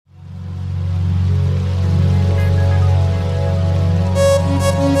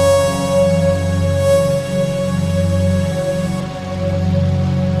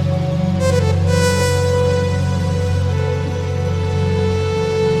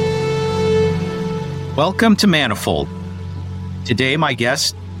Welcome to Manifold. Today, my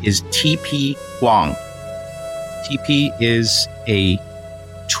guest is TP Huang. TP is a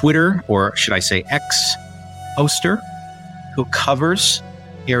Twitter, or should I say X, poster who covers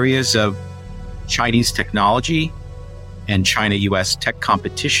areas of Chinese technology and China-US tech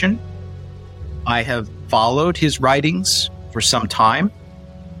competition. I have followed his writings for some time.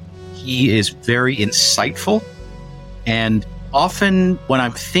 He is very insightful, and often when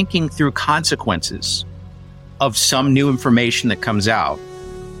I'm thinking through consequences of some new information that comes out,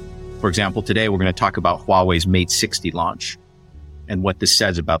 for example, today we're going to talk about Huawei's Mate 60 launch and what this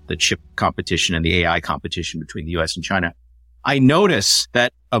says about the chip competition and the AI competition between the US and China. I notice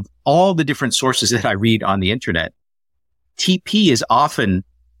that of all the different sources that I read on the internet, TP is often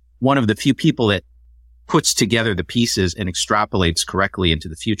one of the few people that puts together the pieces and extrapolates correctly into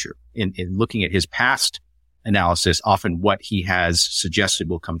the future. In looking at his past analysis, often what he has suggested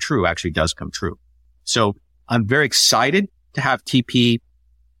will come true actually does come true. So I'm very excited to have TP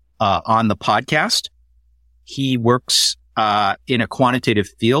on the podcast. He works in a quantitative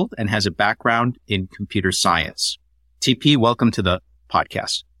field and has a background in computer science. TP, welcome to the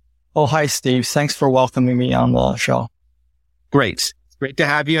podcast. Oh, hi, Steve. Thanks for welcoming me on the show. Great. It's great to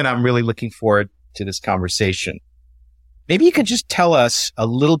have you, and I'm really looking forward to this conversation. Maybe you could just tell us a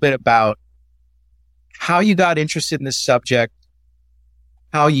little bit about how you got interested in this subject,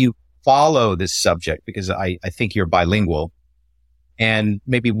 how you follow this subject, because I think you're bilingual, and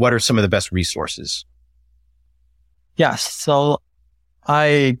maybe what are some of the best resources? Yes. So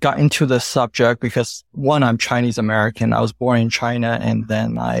I got into this subject because, one, I'm Chinese American. I was born in China, and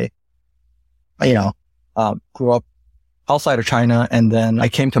then I grew up outside of China, and then I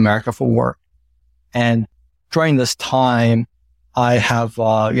came to America for work. And during this time, I have,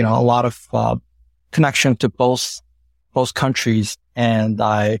 a lot of connection to both countries, and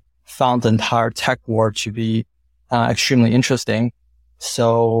I found the entire tech war to be extremely interesting.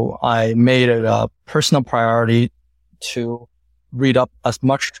 So I made it a personal priority to read up as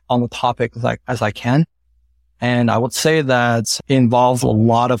much on the topic as I can. And I would say that it involves a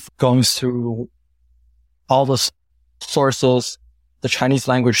lot of going through all the sources, the Chinese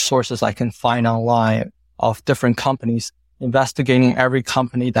language sources I can find online of different companies, investigating every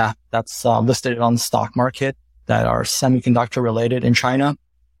company that's listed on the stock market that are semiconductor related in China,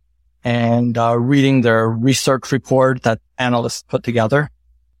 and reading their research report that analysts put together.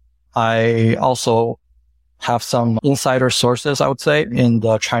 I also have some insider sources, I would say, in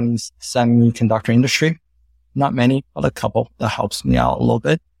the Chinese semiconductor industry. Not many, but a couple that helps me out a little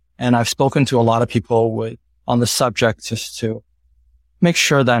bit. And I've spoken to a lot of people on the subject just to make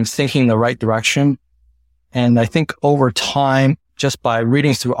sure that I'm thinking the right direction. And I think over time, just by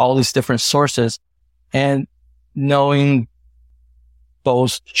reading through all these different sources and knowing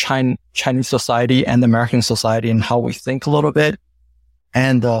both Chinese society and American society and how we think a little bit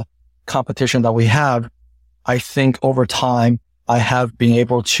and the competition that we have, I think over time, I have been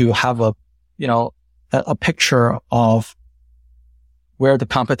able to have a picture of where the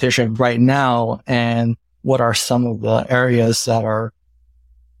competition right now and what are some of the areas that are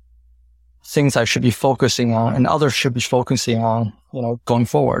things I should be focusing on and others should be focusing on, going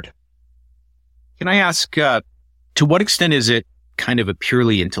forward. Can I ask, to what extent is it kind of a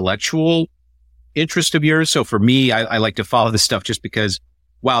purely intellectual interest of yours? So for me, I like to follow this stuff just because,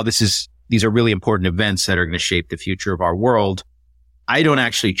 wow, these are really important events that are going to shape the future of our world. I don't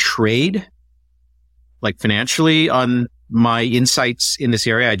actually trade like financially on my insights in this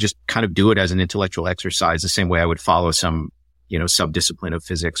area. I just kind of do it as an intellectual exercise, the same way I would follow some subdiscipline of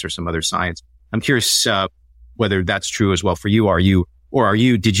physics or some other science. I'm curious whether that's true as well for you.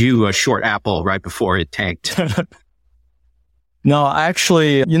 Did you short Apple right before it tanked? No,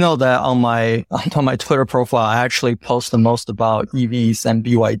 actually, that on my Twitter profile, I actually post the most about EVs and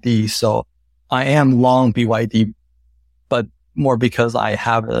BYD. So I am long BYD, but more because I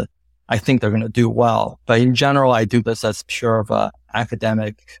think they're going to do well. But in general, I do this as pure of a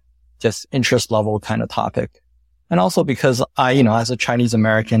academic, just interest level kind of topic. And also because as a Chinese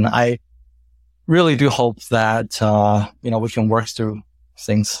American, I really do hope that, we can work through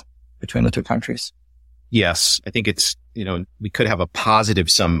things between the two countries. Yes. I think it's, we could have a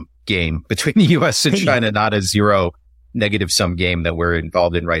positive sum game between the US and China, not a zero negative sum game that we're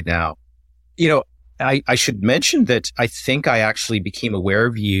involved in right now. I should mention that I think I actually became aware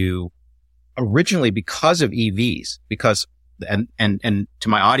of you originally because of EVs, and to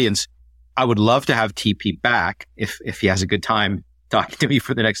my audience, I would love to have TP back if he has a good time talking to me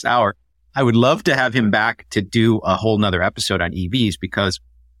for the next hour. I would love to have him back to do a whole nother episode on EVs, because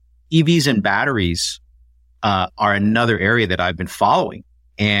EVs and batteries are another area that I've been following.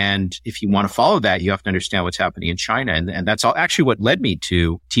 And if you want to follow that, you have to understand what's happening in China. And that's all actually what led me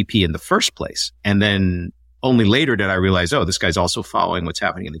to TP in the first place. And then only later did I realize, oh, this guy's also following what's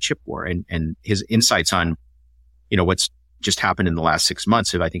happening in the chip war, and his insights on, what's just happened in the last 6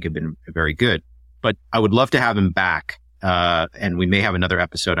 months have been very good. But I would love to have him back. And we may have another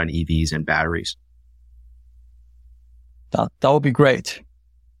episode on EVs and batteries. That would be great.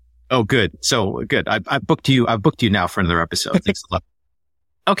 Oh, good. So good. I've booked you now for another episode. Thanks a lot.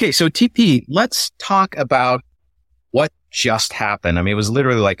 Okay. So TP, let's talk about what just happened. I mean, it was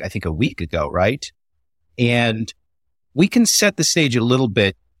literally I think a week ago, right? And we can set the stage a little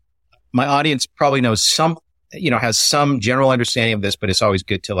bit. My audience probably knows has some general understanding of this, but it's always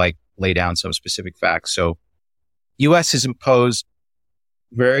good to lay down some specific facts. So U.S. has imposed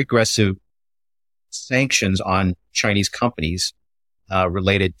very aggressive sanctions on Chinese companies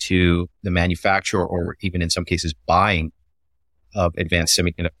related to the manufacture or even in some cases buying of advanced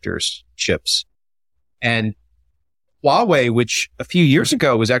semiconductors chips. And Huawei, which a few years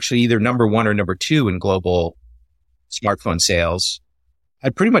ago was actually either number one or number two in global smartphone sales,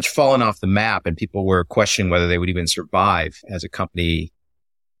 had pretty much fallen off the map, and people were questioning whether they would even survive as a company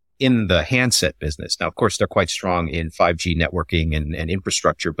in the handset business. Now, of course, they're quite strong in 5G networking and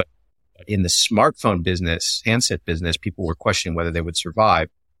infrastructure, but in the smartphone business, handset business, people were questioning whether they would survive.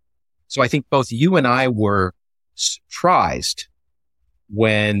 So I think both you and I were surprised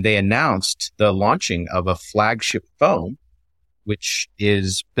when they announced the launching of a flagship phone, which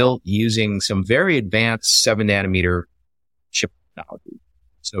is built using some very advanced 7-nanometer chip technology.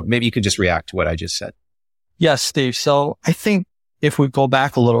 So maybe you could just react to what I just said. Yes, Steve. So I think if we go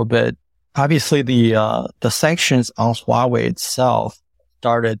back a little bit, obviously the sanctions on Huawei itself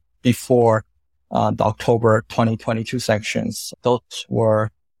started before the October 2022 sanctions. Those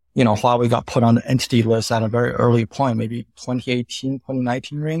were, Huawei got put on the entity list at a very early point, maybe 2018,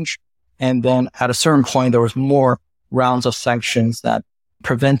 2019 range. And then at a certain point, there was more rounds of sanctions that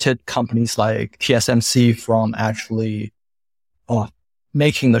prevented companies like TSMC from actually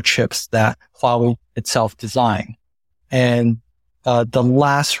making the chips that Huawei itself designed. And the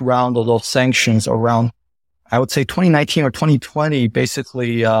last round of those sanctions around, I would say 2019 or 2020,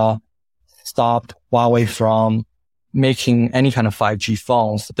 basically stopped Huawei from making any kind of 5G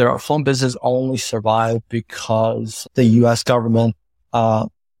phones. Their phone business only survived because the U.S. government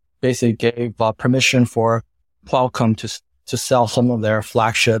basically gave permission for Qualcomm to sell some of their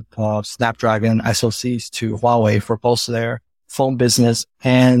flagship Snapdragon SoCs to Huawei for both their phone business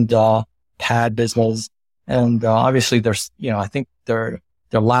and pad business. And obviously, there's, I think their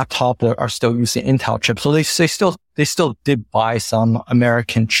laptop are still using Intel chips. So they still did buy some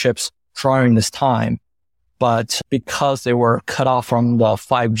American chips during this time. But because they were cut off from the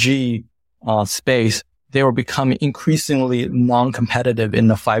 5G space, they were becoming increasingly non-competitive in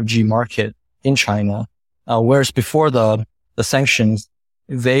the 5G market in China. Whereas before the sanctions,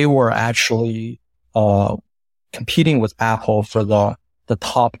 they were actually competing with Apple for the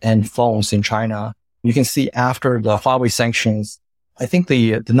top end phones in China. You can see after the Huawei sanctions, I think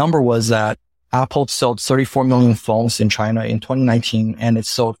the number was that Apple sold 34 million phones in China in 2019, and it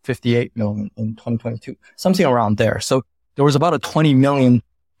sold 58 million in 2022, something around there. So there was about a 20 million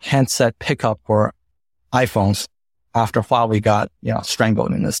handset pickup for iPhones after Huawei got,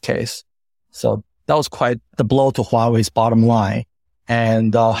 strangled in this case. So that was quite the blow to Huawei's bottom line.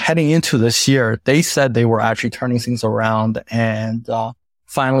 And heading into this year, they said they were actually turning things around and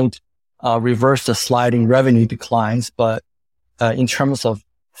finally reversed the sliding revenue declines. But in terms of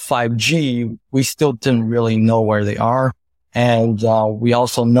 5G, we still didn't really know where they are. And we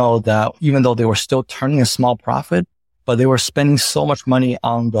also know that even though they were still turning a small profit, but they were spending so much money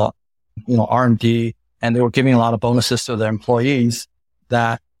on the R&D, and they were giving a lot of bonuses to their employees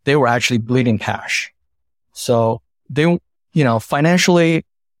that they were actually bleeding cash. So they, financially,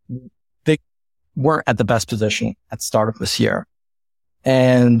 they weren't at the best position at the start of this year.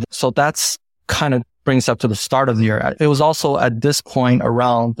 And so that's kind of brings up to the start of the year. It was also at this point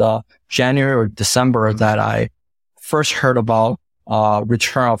around January or December that I first heard about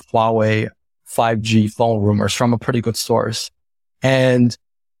return of Huawei 5G phone rumors from a pretty good source. And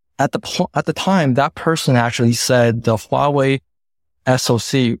at the time, that person actually said the Huawei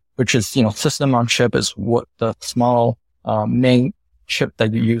SoC, which is, system on chip, is what the small main chip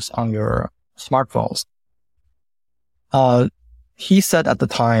that you use on your smartphones. He said at the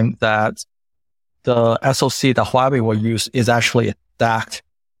time that the SoC that Huawei will use is actually a stacked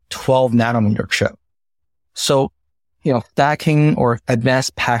 12 nanometer chip. So, stacking or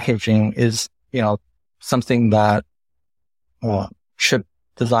advanced packaging is, something that chip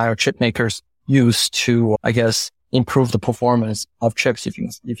designer, chip makers use to, I guess, improve the performance of chips, if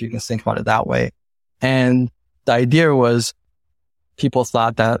you can think about it that way. And the idea was people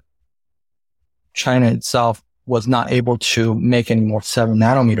thought that China itself was not able to make any more 7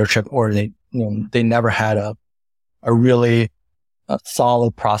 nanometer chip, or they never had a really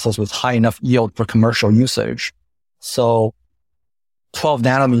solid process with high enough yield for commercial usage. So 12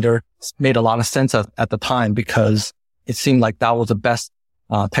 nanometer made a lot of sense at the time because it seemed like that was the best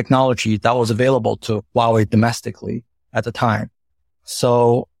technology that was available to Huawei domestically at the time.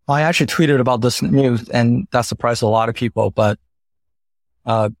 So I actually tweeted about this news, and that surprised a lot of people, but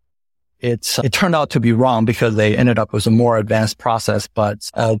it turned out to be wrong because they ended up with a more advanced process. But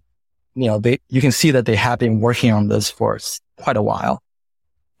you can see that they have been working on this for quite a while.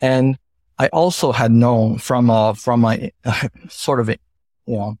 And I also had known from a sort of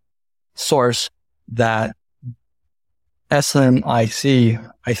source that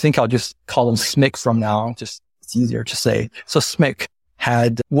SMIC, I think I'll just call them SMIC from now, just it's easier to say. So SMIC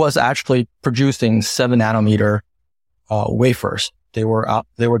was actually producing 7 nanometer wafers. They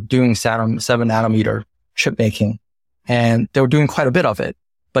were doing 7 nanometer chip making, and they were doing quite a bit of it,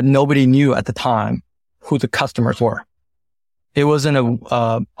 but nobody knew at the time who the customers were. It wasn't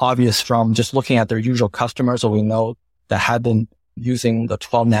obvious from just looking at their usual customers, or we know that had been using the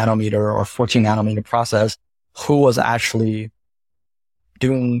 12 nanometer or 14 nanometer process, who was actually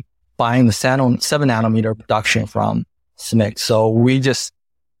buying the 7 nanometer production from SMIC. So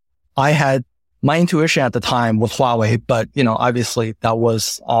I had my intuition at the time was Huawei, but obviously that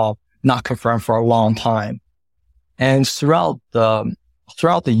was all not confirmed for a long time. And throughout the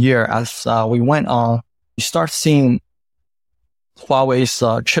year, as we went on, you start seeing Huawei's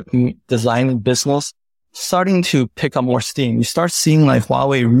chip design business starting to pick up more steam. You start seeing like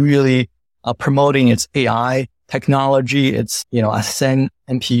Huawei really promoting its AI technology, its Ascend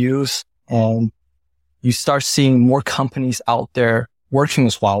NPUs, and you start seeing more companies out there working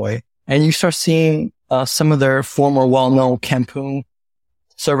with Huawei, and you start seeing some of their former well-known Cancun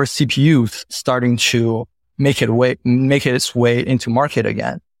server CPUs starting to make its way into market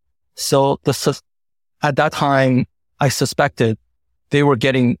again. So at that time, I suspected they were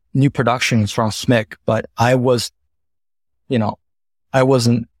getting new productions from SMIC, but I didn't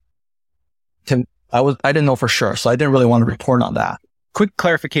know for sure. So I didn't really want to report on that. Quick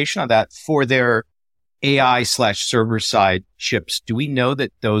clarification on that. For their AI/server side chips, do we know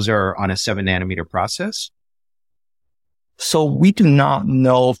that those are on a 7 nanometer process? So we do not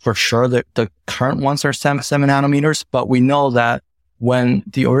know for sure that the current ones are 7 nanometers, but we know that when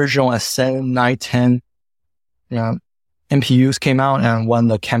the original Ascend 910 NPUs came out, and when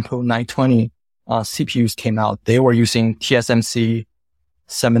the Cancun 920 CPUs came out, they were using TSMC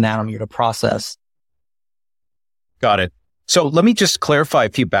 7 nanometer process. Got it. So let me just clarify a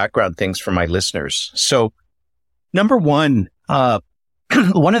few background things for my listeners. So number one,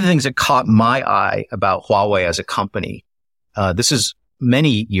 one of the things that caught my eye about Huawei as a company, this is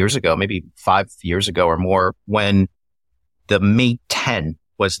many years ago, maybe 5 years ago or more, when the Mate 10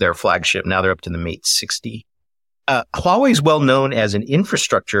 was their flagship. Now they're up to the Mate 60. Huawei is well known as an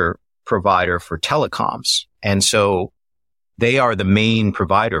infrastructure provider for telecoms. And so they are the main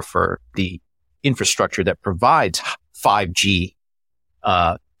provider for the infrastructure that provides 5G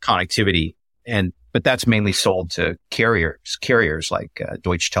connectivity. But that's mainly sold to carriers like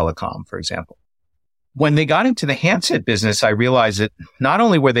Deutsche Telekom, for example. When they got into the handset business, I realized that not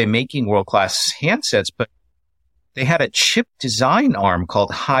only were they making world-class handsets, but they had a chip design arm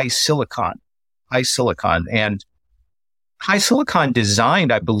called HiSilicon. And HiSilicon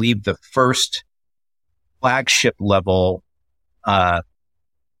designed, I believe, the first flagship level, I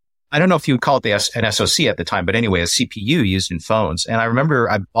don't know if you would call it an SoC at the time, but anyway, a CPU used in phones. And I remember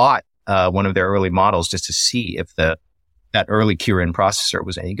I bought one of their early models just to see if that early Kirin processor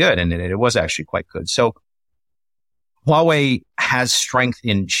was any good. And it was actually quite good. So Huawei has strength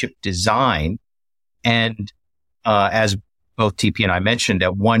in chip design. And as both TP and I mentioned,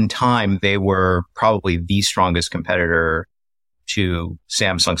 at one time, they were probably the strongest competitor to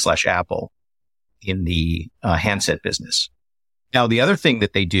Samsung/Apple in the handset business. Now, the other thing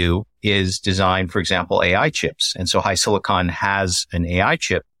that they do is design, for example, AI chips. And so HiSilicon has an AI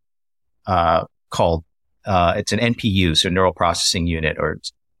chip called, it's an NPU, so neural processing unit, or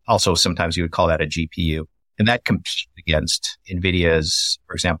also sometimes you would call that a GPU. And that competes against NVIDIA's,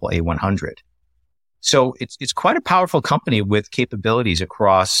 for example, A100. So it's quite a powerful company with capabilities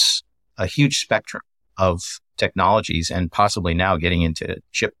across a huge spectrum of technologies, and possibly now getting into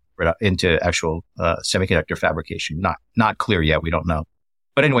actual semiconductor fabrication. Not clear yet. We don't know.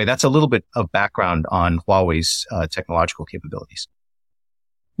 But anyway, that's a little bit of background on Huawei's technological capabilities.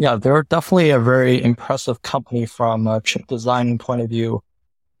 Yeah, they're definitely a very impressive company from a chip design point of view.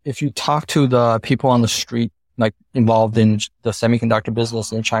 If you talk to the people on the street, like involved in the semiconductor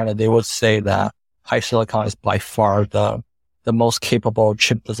business in China, they would say that HiSilicon is by far the most capable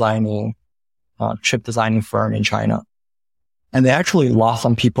chip designing firm in China. And they actually lost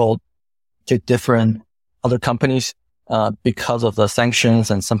some people to different other companies, because of the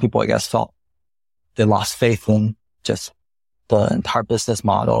sanctions. And some people, I guess, felt they lost faith in just the entire business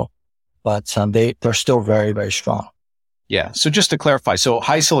model, but they're still very, very strong. Yeah. So just to clarify, so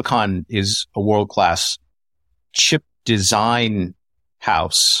HiSilicon is a world-class chip design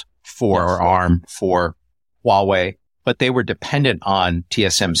house for or arm for Huawei, but they were dependent on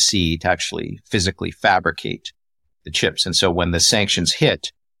TSMC to actually physically fabricate the chips. And so when the sanctions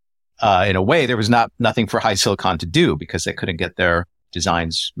hit, in a way, there was nothing for HiSilicon to do because they couldn't get their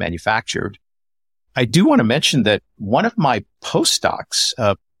designs manufactured. I do want to mention that one of my postdocs,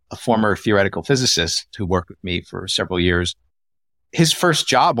 a former theoretical physicist who worked with me for several years, his first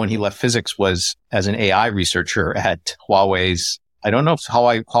job when he left physics was as an AI researcher at Huawei's. I don't know if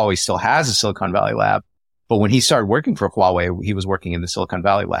Huawei still has a Silicon Valley lab, but when he started working for Huawei, he was working in the Silicon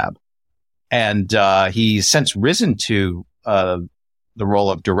Valley lab. And he's since risen to the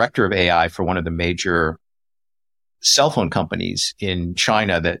role of director of AI for one of the major cell phone companies in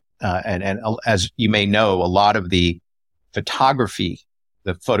China that, and as you may know, a lot of the photography,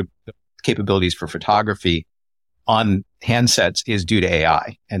 the capabilities for photography on handsets is due to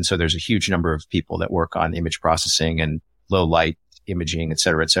AI. And so there's a huge number of people that work on image processing and low light imaging, et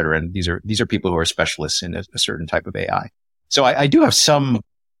cetera, et cetera. And these are people who are specialists in a certain type of AI. So I do have some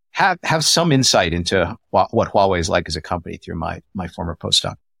insight into what Huawei is like as a company through my former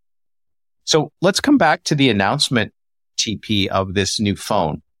postdoc. So let's come back to the announcement, TP, of this new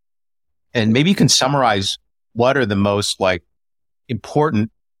phone. And maybe you can summarize what are the most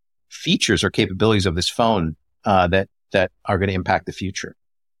important features or capabilities of this phone that are going to impact the future.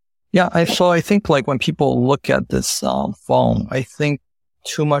 Yeah, so I think when people look at this phone, I think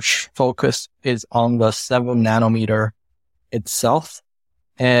too much focus is on the 7 nanometer itself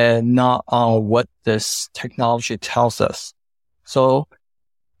and not on what this technology tells us. So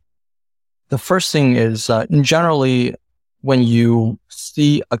the first thing is, generally, when you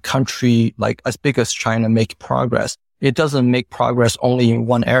see a country as big as China make progress, it doesn't make progress only in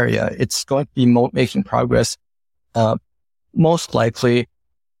one area. It's going to be making progress, most likely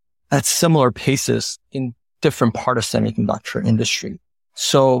at similar paces in different parts of semiconductor industry.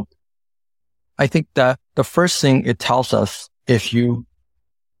 So I think that the first thing it tells us, if you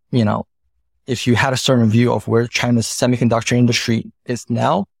had a certain view of where China's semiconductor industry is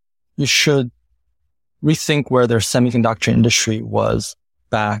now, you should rethink where their semiconductor industry was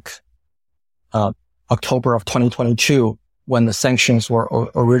back October of 2022 when the sanctions were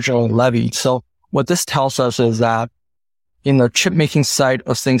originally levied. So what this tells us is that in the chip making side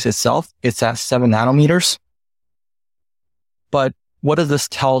of things itself, it's at 7 nanometers. But what does this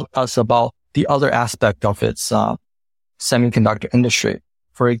tell us about the other aspect of its semiconductor industry?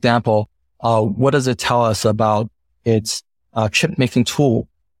 For example, what does it tell us about its chip making tool?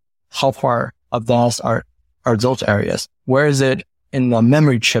 How far advanced are those areas? Where is it in the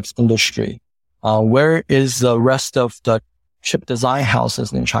memory chips industry? Where is the rest of the chip design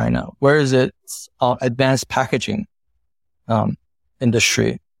houses in China? Where is its advanced packaging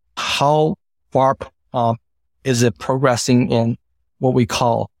industry? How far is it progressing in what we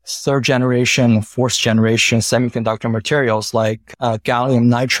call third generation, fourth generation semiconductor materials like gallium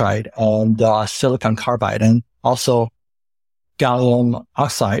nitride and silicon carbide, and also gallium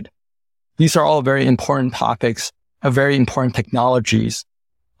oxide? These are all very important topics, very important technologies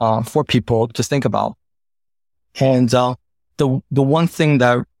for people to think about. And the one thing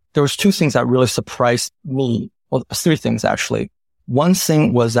there was 2 things that really surprised me. Well, 3 things actually. One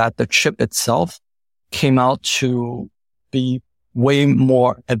thing was that the chip itself came out to be way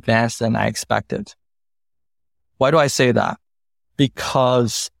more advanced than I expected. Why do I say that?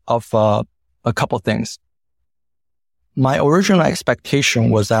 Because of a couple things. My original expectation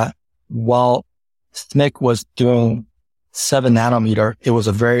was that while SMIC was doing 7 nanometer, it was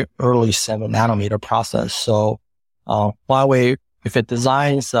a very early 7 nanometer process. So Huawei, if it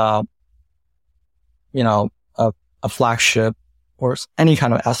designs a flagship or any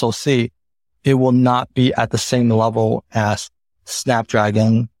kind of SoC, it will not be at the same level as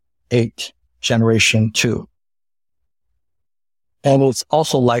Snapdragon 8 Generation 2. And it's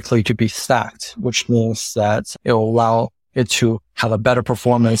also likely to be stacked, which means that it will allow it to have a better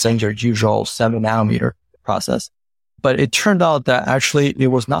performance than your usual 7 nanometer process. But it turned out that actually it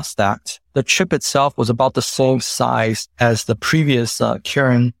was not stacked. the chip itself was about the same size as the previous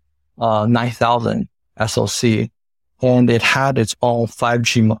Kirin 9000 SoC. And it had its own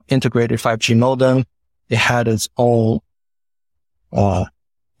integrated 5G modem. It had its own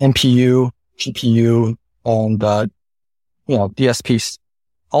NPU, GPU, and DSPs,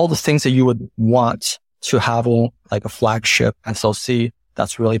 all the things that you would want to have on like a flagship SoC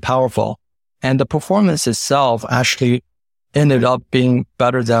that's really powerful. And the performance itself actually ended up being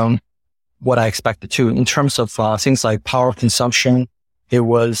better than what I expected to. In terms of things like power consumption, it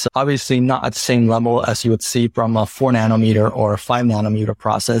was obviously not at the same level as you would see from a 4 nanometer or a 5 nanometer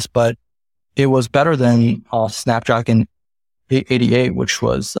process, but it was better than Snapdragon 888, which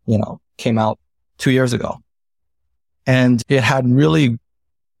was, came out 2 years ago. And it had really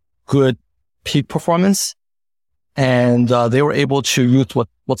good peak performance. And they were able to use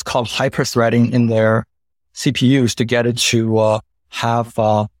what's called hyper-threading in their CPUs to get it to have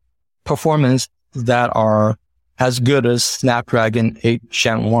performance that are as good as Snapdragon 8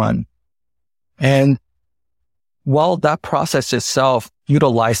 Gen 1. And while that process itself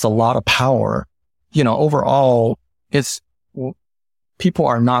utilized a lot of power, overall, people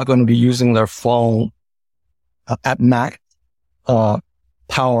are not going to be using their phone at max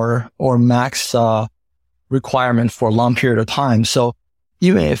power or max requirement for a long period of time. So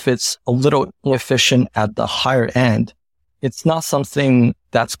even if it's a little inefficient at the higher end, it's not something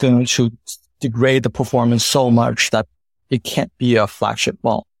that's going to degrade the performance so much that it can't be a flagship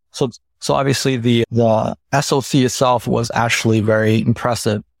phone. So obviously the SoC itself was actually very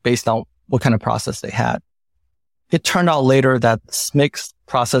impressive based on what kind of process they had. It turned out later that SMIC's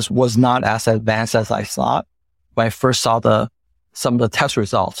process was not as advanced as I thought when I first saw some of the test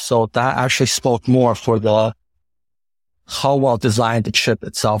results. So that actually spoke more for how well designed the chip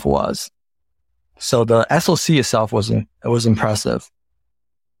itself was. So the SoC itself was impressive.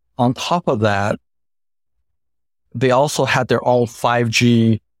 On top of that, they also had their own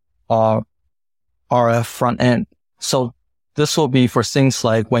 5G RF front end. So this will be for things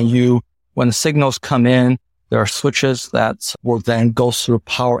like when the signals come in, there are switches that will then go through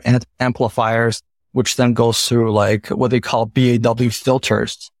power amplifiers, which then goes through like what they call BAW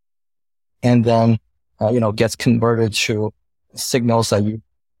filters, and then gets converted to signals that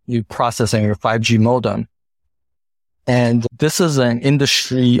you process in your 5G modem. And this is an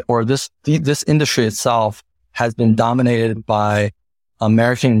industry, or this industry itself has been dominated by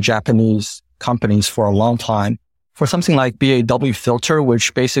American and Japanese companies for a long time. For something like BAW filter,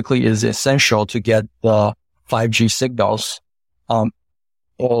 which basically is essential to get the 5G signals,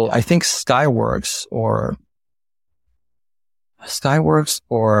 I think Skyworks or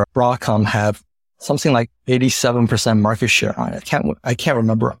Broadcom have something like 87% market share on it. I can't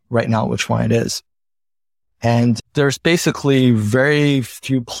remember right now which one it is. And there's basically very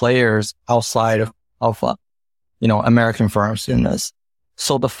few players outside of American firms in this.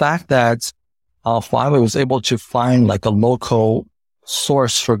 So the fact that Huawei was able to find like a local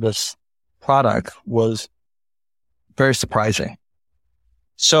source for this product was very surprising.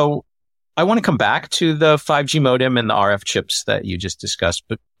 So I want to come back to the 5G modem and the RF chips that you just discussed.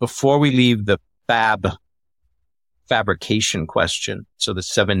 But before we leave the fabrication question, so the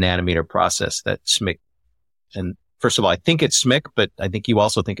 7 nanometer process that SMIC, and first of all, I think it's SMIC, but I think you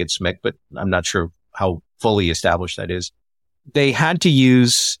also think it's SMIC, but I'm not sure how fully established that is. They had to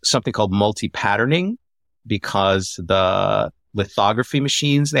use something called multi-patterning because the lithography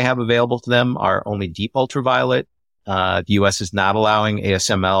machines they have available to them are only deep ultraviolet. The US is not allowing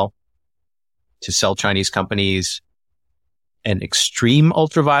ASML to sell Chinese companies an extreme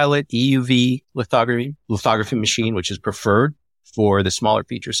ultraviolet EUV lithography machine, which is preferred for the smaller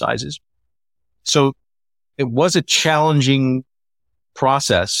feature sizes. So it was a challenging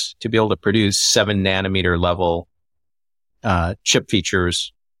process to be able to produce 7 nanometer level chip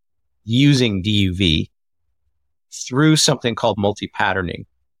features using DUV through something called multi-patterning.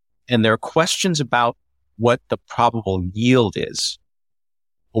 And there are questions about what the probable yield is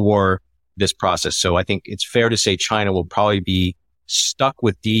for this process. So I think it's fair to say China will probably be stuck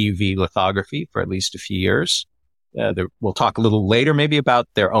with DUV lithography for at least a few years. We'll talk a little later maybe about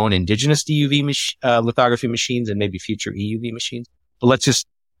their own indigenous DUV lithography machines and maybe future EUV machines. But let's just,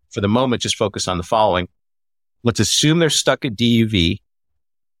 for the moment, just focus on the following. Let's assume they're stuck at DUV.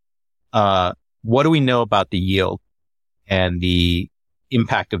 What do we know about the yield and the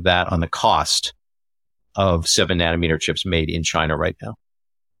impact of that on the cost of 7 nanometer chips made in China right now?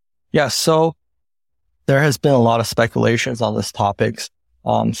 Yeah, so there has been a lot of speculations on this topic.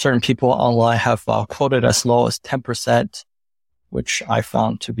 Certain people online have quoted as low as 10%, which I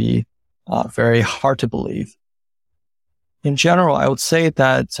found to be very hard to believe. in general, I would say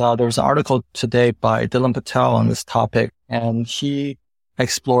that there was an article today by Dylan Patel on this topic, and he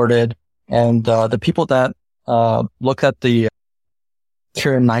explored it. And the people that look at the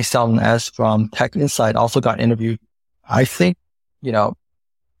Kirin 9000S from Tech Insight also got interviewed. I think,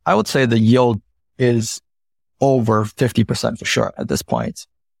 I would say the yield is over 50% for sure at this point.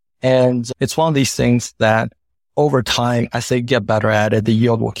 And it's one of these things that over time, as they get better at it, the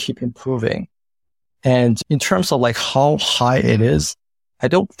yield will keep improving. And in terms of like how high it is, I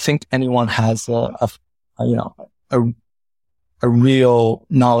don't think anyone has a real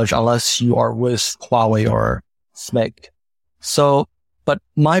knowledge unless you are with Huawei or SMIC. So, but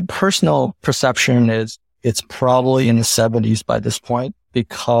my personal perception is it's probably in the 70s by this point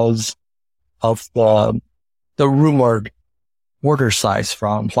because of the rumored order size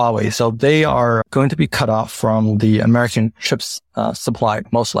from Huawei. So they are going to be cut off from the American chips supply,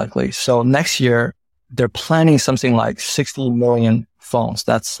 most likely. So next year, they're planning something like 60 million phones.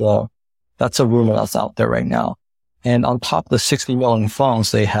 That's a rumor that's out there right now. And on top of the 60 million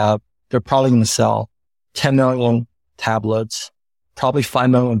phones they're probably going to sell 10 million tablets, probably 5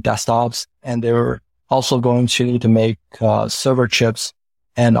 million desktops. And they're also going to need to make server chips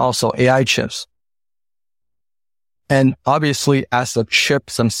and also AI chips. And obviously, as the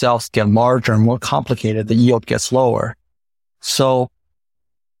chips themselves get larger and more complicated, the yield gets lower. So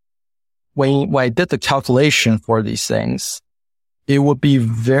when I did the calculation for these things, it would be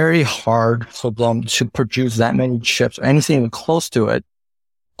very hard for them to produce that many chips or anything even close to it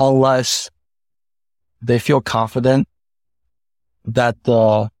unless they feel confident that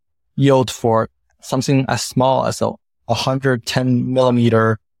the yield for something as small as a 110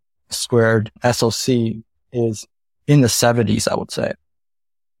 millimeter squared SoC is in the 70s, I would say.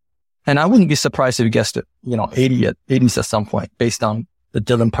 And I wouldn't be surprised if you guessed it, 80s at some point based on the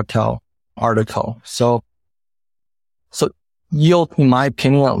Dylan Patel article. So yield, in my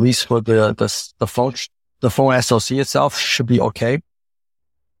opinion, at least for the phone SoC itself, should be okay.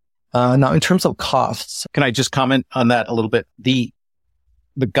 Now, in terms of costs, can I just comment on that a little bit? The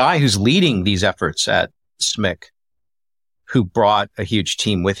guy who's leading these efforts at SMIC, who brought a huge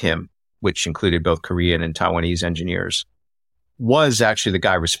team with him, which included both Korean and Taiwanese engineers, was actually the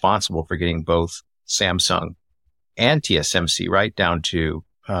guy responsible for getting both Samsung and TSMC right down to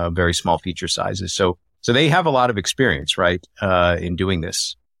very small feature sizes. So they have a lot of experience, right, in doing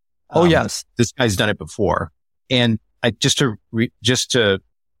this. Oh, yes. This guy's done it before. And just to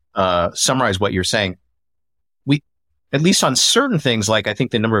summarize what you're saying, we, at least on certain things, like I think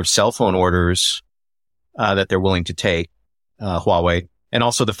the number of cell phone orders that they're willing to take, Huawei, and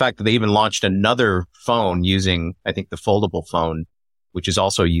also the fact that they even launched another phone using, I think, the foldable phone, which is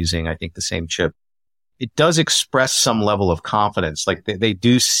also using, I think, the same chip. It does express some level of confidence. Like they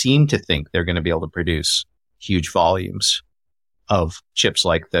do seem to think they're going to be able to produce huge volumes of chips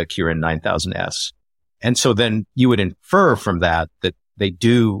like the Kirin 9000S. And so then you would infer from that they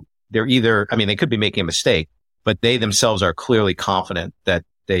could be making a mistake, but they themselves are clearly confident that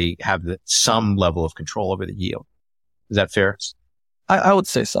they have some level of control over the yield. Is that fair? I would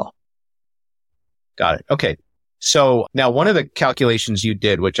say so. Got it. Okay. So now one of the calculations you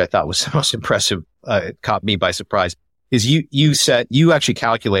did, which I thought was the most impressive, it caught me by surprise, is you said you actually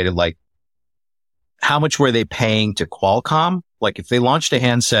calculated like how much were they paying to Qualcomm? Like if they launched a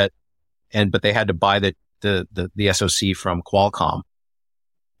handset but they had to buy the SoC from Qualcomm,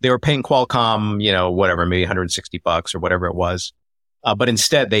 they were paying Qualcomm, whatever, maybe $160 or whatever it was. But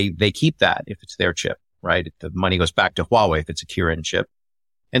instead they keep that if it's their chip, right? The money goes back to Huawei if it's a Kirin chip.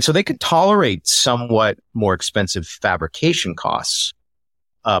 And so they could tolerate somewhat more expensive fabrication costs,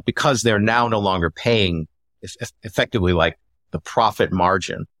 because they're now no longer paying effectively like the profit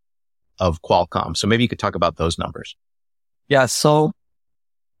margin of Qualcomm. So maybe you could talk about those numbers. Yeah. So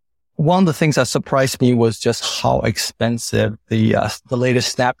one of the things that surprised me was just how expensive the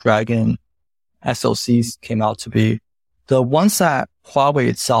latest Snapdragon SoCs came out to be. The ones that Huawei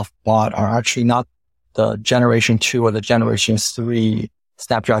itself bought are actually not the Generation 2 or the Generation 3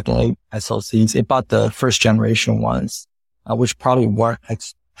 Snapdragon 8 SoCs. It bought the first generation ones, which probably weren't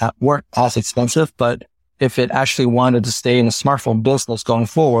as expensive. But if it actually wanted to stay in the smartphone business going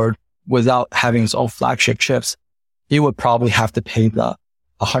forward without having its own flagship chips, it would probably have to pay the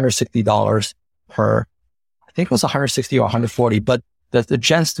 $160 per, I think it was $160 or $140. But the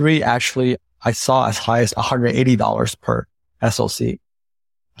Gen 3 actually I saw as high as $180 per SoC.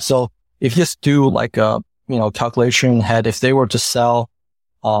 So if you just do like a, calculation in head, if they were to sell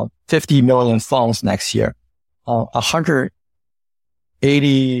 50 million phones next year, $180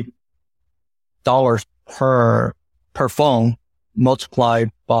 per phone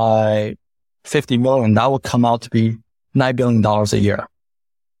multiplied by 50 million, that would come out to be $9 billion a year.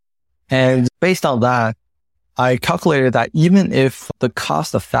 And based on that, I calculated that even if the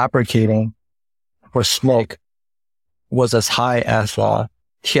cost of fabricating for SMIC was as high as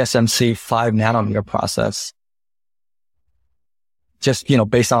TSMC 5 nanometer process, just,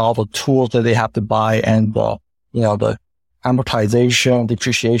 based on all the tools that they have to buy and the amortization,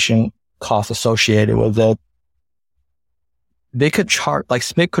 depreciation costs associated with it, they could charge,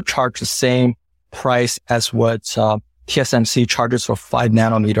 SMIC could charge the same price as what TSMC charges for 5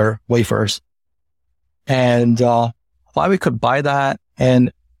 nanometer wafers. And Huawei could buy that,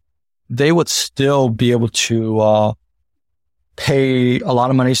 and they would still be able to pay a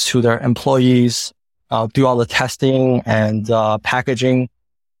lot of money to their employees, do all the testing and packaging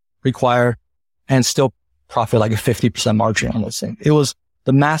required, and still profit like a 50% margin on this thing.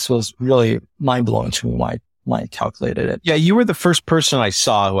 The math was really mind-blowing to me when I calculated it. Yeah, you were the first person I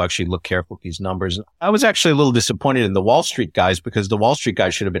saw who actually looked careful at these numbers. I was actually a little disappointed in the Wall Street guys, because the Wall Street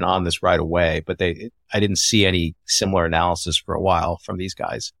guys should have been on this right away, but I didn't see any similar analysis for a while from these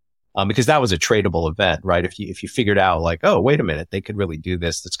guys. Because that was a tradable event, right? If you figured out oh, wait a minute, they could really do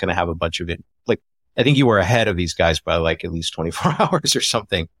this, that's going to have a bunch of it. I think you were ahead of these guys by at least 24 hours or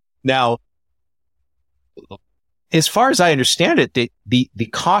something. Now, as far as I understand it, the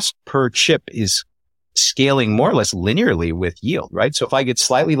cost per chip is scaling more or less linearly with yield, right? So if I get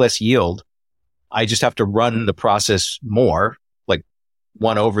slightly less yield, I just have to run the process more,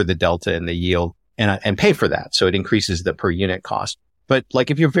 1 over the delta in the yield, and pay for that. So it increases the per unit cost. But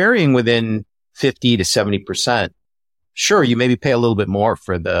if you're varying within 50 to 70%, sure, you maybe pay a little bit more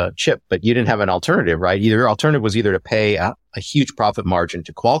for the chip, but you didn't have an alternative, right? Your alternative was either to pay a huge profit margin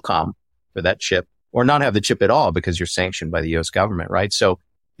to Qualcomm for that chip, or not have the chip at all because you're sanctioned by the US government, right? So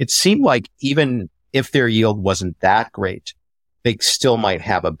it seemed like even if their yield wasn't that great, they still might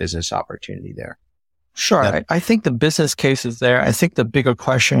have a business opportunity there. Sure. I think the business case is there. I think the bigger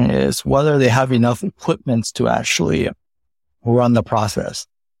question is whether they have enough equipment to actually run the process.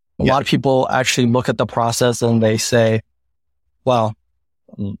 A lot of people actually look at the process and they say, well,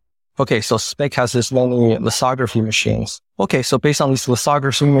 okay, so SMIC has this many lithography machines. Okay, so based on these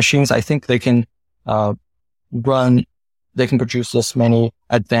lithography machines, I think they can produce this many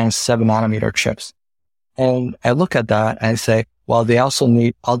advanced 7 nanometer chips. And I look at that and I say, well, they also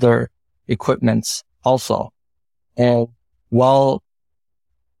need other equipments also. And while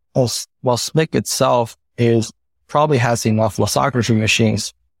SMIC itself probably has enough lithography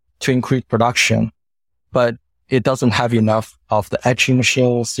machines to increase production, but it doesn't have enough of the etching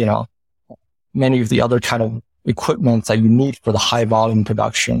machines, many of the other kind of equipment that you need for the high volume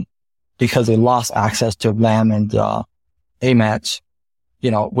production, because they lost access to RAM and AMAT,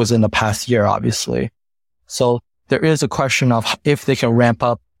 within the past year, obviously. So there is a question of if they can ramp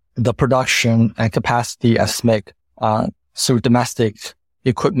up the production and capacity at SMIC through domestic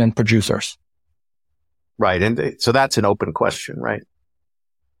equipment producers. Right. And so that's an open question, right?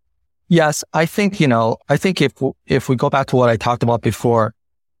 Yes. I think if we go back to what I talked about before,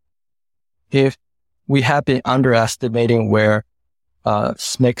 if we have been underestimating where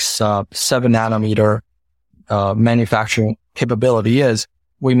SMIC's 7 nanometer manufacturing capability is,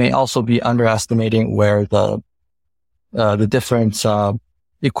 we may also be underestimating where the different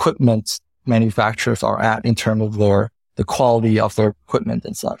equipment manufacturers are at in terms of the quality of their equipment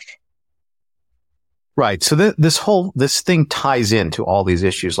and such. Right. So this thing ties into all these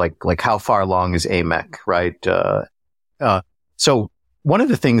issues, like how far along is AMEC, right? So one of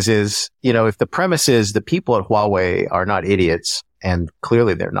the things is, if the premise is the people at Huawei are not idiots, and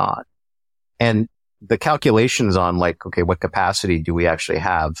clearly they're not, and the calculations on okay, what capacity do we actually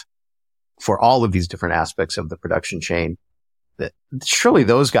have for all of these different aspects of the production chain, that surely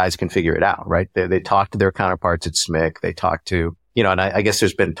those guys can figure it out, right? They talk to their counterparts at SMIC. They talk to, and I guess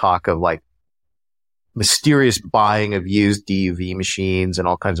there's been talk of mysterious buying of used DUV machines and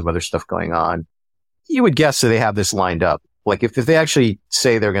all kinds of other stuff going on. You would guess that they have this lined up. If they actually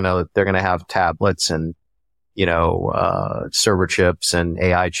say they're gonna have tablets and, server chips and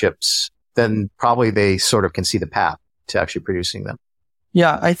AI chips, then probably they sort of can see the path to actually producing them.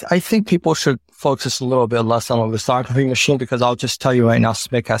 Yeah, I think people should focus a little bit less on a lithography machine, because I'll just tell you right now,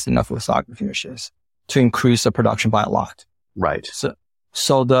 SMIC has enough lithography machines to increase the production by a lot. Right.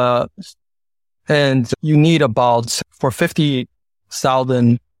 And you need for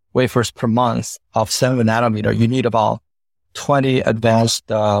 50,000 wafers per month of 7 nanometer, you need about 20 advanced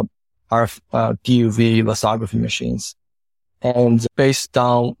DUV lithography machines. And based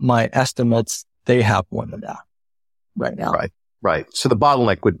on my estimates, they have more than that right now. Right. So the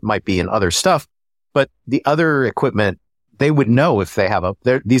bottleneck might be in other stuff, but the other equipment they would know if they have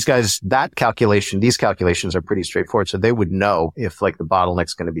these calculations are pretty straightforward. So they would know if like the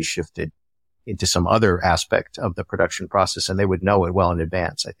bottleneck's going to be shifted into some other aspect of the production process, and they would know it well in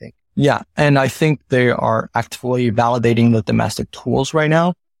advance, I think. Yeah. And I think they are actively validating the domestic tools right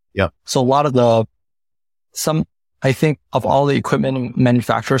now. Yeah. So a lot of I think of all the equipment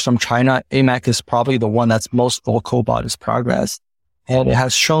manufacturers from China, AMAC is probably the one that's most vocal about its progress. And it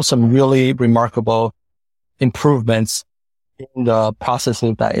has shown some really remarkable improvements in the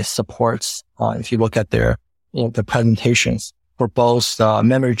processes that it supports. If you look at the presentations for both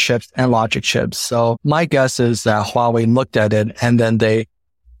memory chips and logic chips. So my guess is that Huawei looked at it and then they,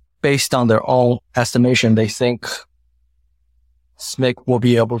 based on their own estimation, they think SMIC will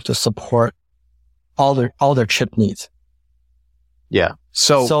be able to support all their chip needs. Yeah.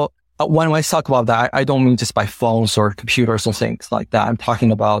 So when I talk about that, I don't mean just by phones or computers and things like that. I'm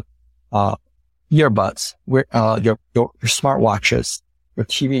talking about earbuds, your smartwatches, your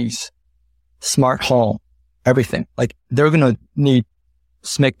TVs, smart home, everything. Like they're going to need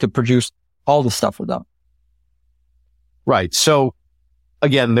SMIC to produce all the stuff for them. Right. So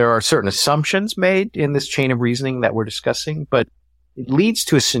again, there are certain assumptions made in this chain of reasoning that we're discussing, but it leads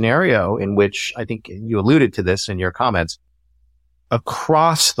to a scenario in which I think you alluded to this in your comments.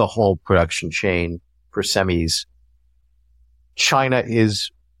 Across the whole production chain for semis,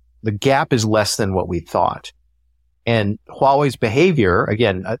 the gap is less than what we thought. And Huawei's behavior,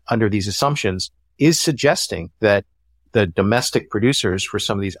 again, under these assumptions, is suggesting that the domestic producers for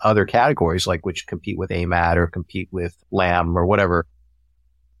some of these other categories, like which compete with AMAT or compete with Lam or whatever,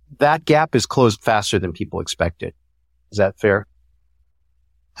 that gap is closed faster than people expected. Is that fair?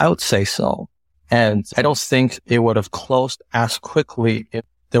 I would say so. And I don't think it would have closed as quickly if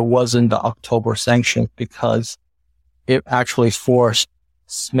there wasn't the October sanctions, because it actually forced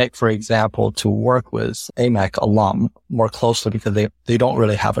SMIC, for example, to work with AMAC alum more closely because they don't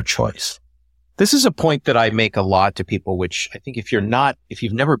really have a choice. This is a point that I make a lot to people, which I think if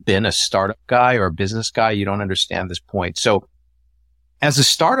you've never been a startup guy or a business guy, you don't understand this point. So as a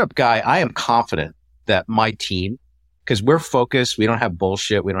startup guy, I am confident that my team, because we're focused, we don't have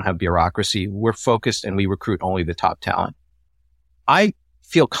bullshit, we don't have bureaucracy, we're focused and we recruit only the top talent. I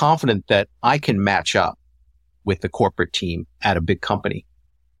feel confident that I can match up with the corporate team at a big company.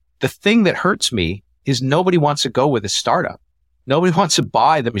 The thing that hurts me is nobody wants to go with a startup. Nobody wants to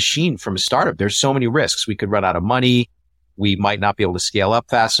buy the machine from a startup. There's so many risks. We could run out of money. We might not be able to scale up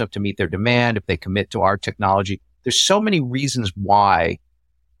fast enough to meet their demand if they commit to our technology. There's so many reasons why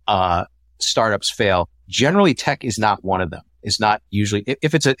startups fail. Generally, tech is not one of them. It's not usually,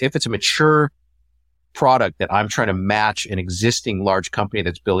 if it's a mature product that I'm trying to match an existing large company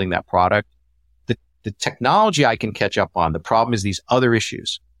that's building that product, the technology I can catch up on. The problem is these other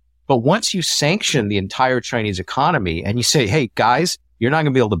issues. But once you sanction the entire Chinese economy and you say, hey, guys, you're not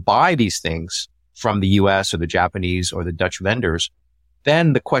going to be able to buy these things from the US or the Japanese or the Dutch vendors,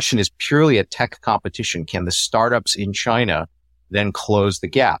 then the question is purely a tech competition. Can the startups in China then close the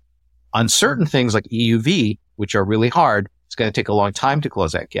gap? On certain things like EUV, which are really hard, it's going to take a long time to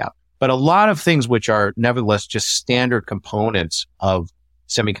close that gap. But a lot of things which are nevertheless just standard components of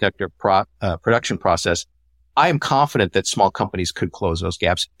semiconductor production process, I am confident that small companies could close those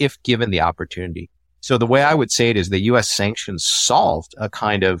gaps if given the opportunity. So the way I would say it is the U.S. sanctions solved a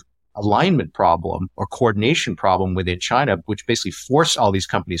kind of alignment problem or coordination problem within China, which basically forced all these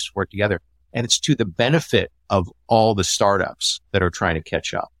companies to work together. And it's to the benefit of all the startups that are trying to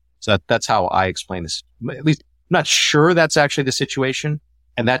catch up. So that's how I explain this. At least I'm not sure that's actually the situation.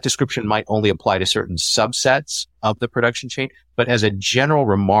 And that description might only apply to certain subsets of the production chain. But as a general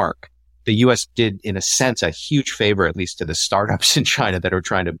remark, the U.S. did, in a sense, a huge favor, at least to the startups in China that are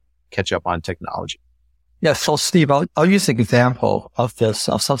trying to catch up on technology. Yeah. So Steve, I'll use an example of this,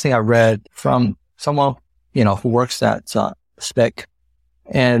 of something I read from someone, who works at SPIC.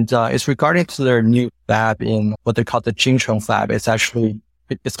 And it's regarding to their new fab in what they call the Jincheng fab. It's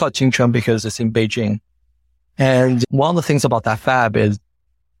called Jincheng because it's in Beijing. And one of the things about that fab is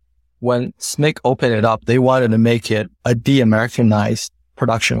when SMIC opened it up, they wanted to make it a de-Americanized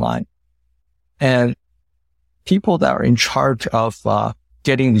production line. And people that are in charge of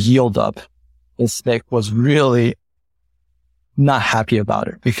getting the yield up in SMIC was really not happy about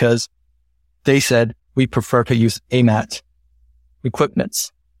it because they said, we prefer to use AMAT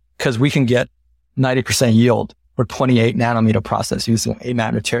equipments because we can get 90% yield for 28 nanometer process using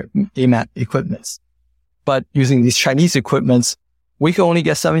AMAT equipments. But using these Chinese equipments, we can only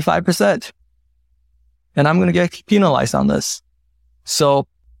get 75%. And I'm going to get penalized on this. So,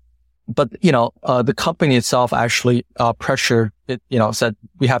 but, the company itself actually pressured it, said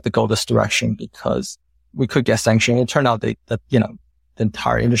we have to go this direction because we could get sanctioned. It turned out that, the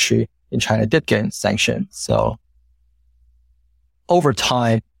entire industry in China did get sanctioned. So over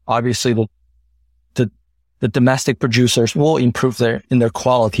time, obviously the domestic producers will improve in their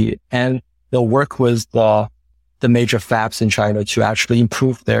quality, and they'll work with the major fabs in China to actually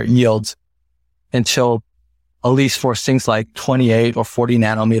improve their yields until, at least for things like 28 or 40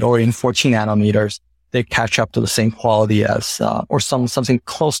 nanometer or even 14 nanometers, they catch up to the same quality as, or something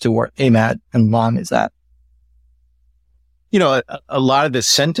close to where AMAT and LAM is at. A lot of the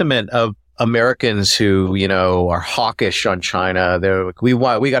sentiment of Americans who, are hawkish on China, they're like, we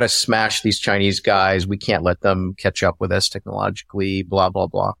got to smash these Chinese guys. We can't let them catch up with us technologically, blah, blah,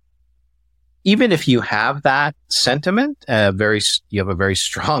 blah. Even if you have that sentiment, you have a very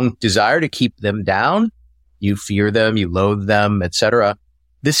strong desire to keep them down. You fear them, you loathe them, etc.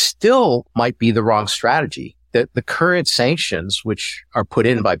 This still might be the wrong strategy. The current sanctions, which are put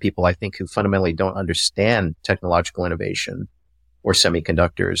in by people, I think, who fundamentally don't understand technological innovation or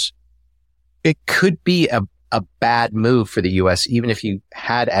semiconductors, it could be a bad move for the U.S., even if you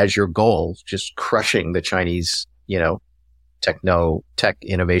had as your goal just crushing the Chinese, tech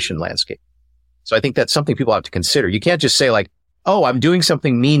innovation landscape. So I think that's something people have to consider. You can't just say like, oh, I'm doing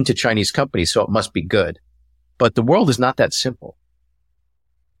something mean to Chinese companies, so it must be good. But the world is not that simple.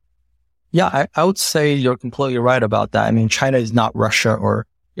 Yeah, I would say you're completely right about that. I mean, China is not Russia or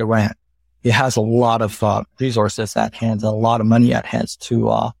Iran. It has a lot of resources at hand and a lot of money at hand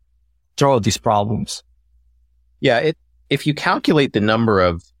to throw at these problems. Yeah, if you calculate the number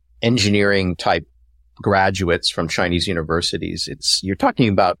of engineering type graduates from Chinese universities, you're talking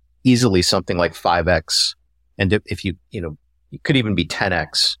about easily something like 5x, and if you could even be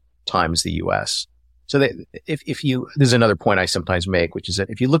 10x times the US. So that there's another point I sometimes make, which is that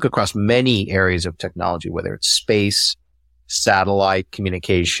if you look across many areas of technology, whether it's space, satellite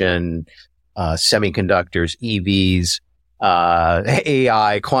communication, semiconductors, EVs,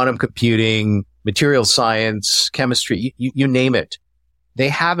 AI, quantum computing, material science, chemistry, you name it, they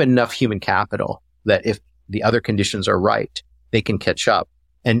have enough human capital that if the other conditions are right, they can catch up.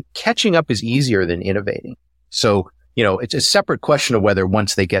 And catching up is easier than innovating. So, it's a separate question of whether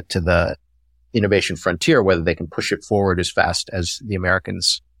once they get to the innovation frontier, whether they can push it forward as fast as the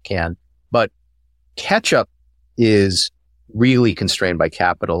Americans can. But catch up is really constrained by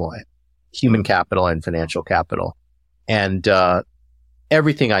capital, human capital and financial capital. And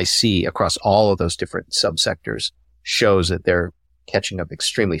everything I see across all of those different subsectors shows that they're catching up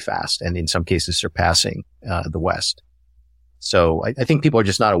extremely fast and in some cases surpassing the West. So I think people are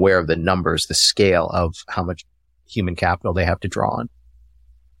just not aware of the numbers, the scale of how much human capital they have to draw on.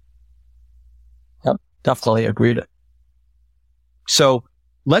 Yep, definitely agreed. So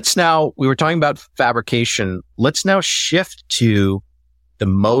we were talking about fabrication. Let's now shift to the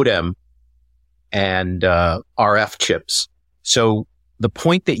modem and RF chips. So the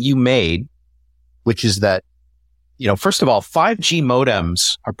point that you made, which is that, first of all, 5G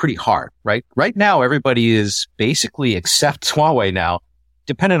modems are pretty hard, right? Right now, everybody is basically, except Huawei now,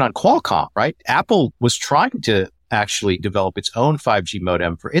 dependent on Qualcomm, right? Apple was trying to actually develop its own 5G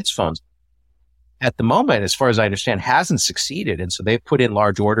modem for its phones. At the moment, as far as I understand, hasn't succeeded. And so they've put in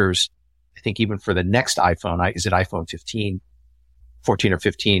large orders, I think even for the next iPhone, is it iPhone 15, 14 or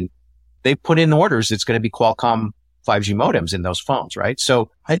 15? They've put in orders. It's going to be Qualcomm 5G modems in those phones, right? So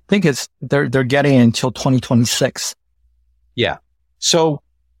I think they're getting it until 2026. Yeah. So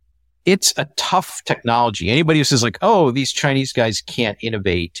it's a tough technology. Anybody who says like, oh, these Chinese guys can't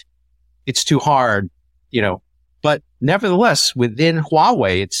innovate, it's too hard, but nevertheless, within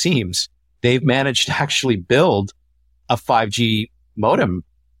Huawei, it seems they've managed to actually build a 5G modem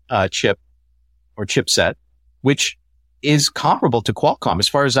chip or chipset, which is comparable to Qualcomm, as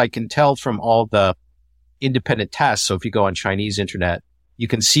far as I can tell from all the independent tests. So if you go on Chinese internet, you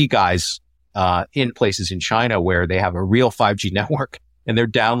can see guys in places in China where they have a real 5G network and they're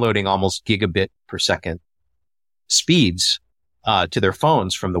downloading almost gigabit per second speeds to their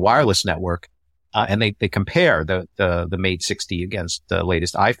phones from the wireless network. And they compare the Mate 60 against the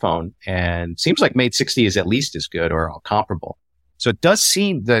latest iPhone, and seems like Mate 60 is at least as good or comparable. So it does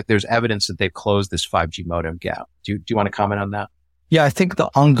seem that there's evidence that they've closed this 5G modem gap. Do you want to comment on that? Yeah, I think the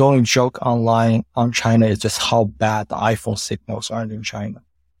ongoing joke online on China is just how bad the iPhone signals are in China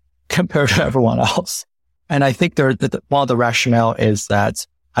compared to everyone else. And I think one of the rationale is that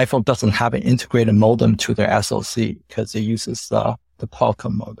iPhone doesn't have an integrated modem to their SoC because it uses the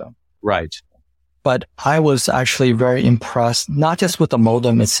Qualcomm modem. Right. But I was actually very impressed, not just with the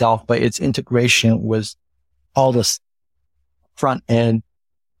modem itself, but its integration with all the front end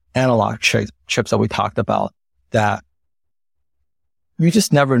analog chips that we talked about, that you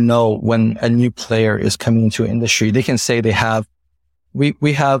just never know when a new player is coming into an industry. They can say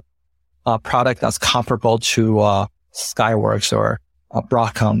we have a product that's comparable to Skyworks or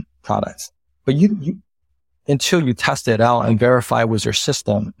Broadcom products, but you until you test it out and verify with your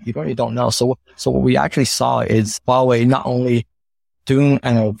system, you really don't know. So what we actually saw is Huawei not only doing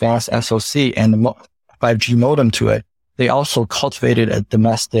an advanced SoC and the 5G modem to it, they also cultivated a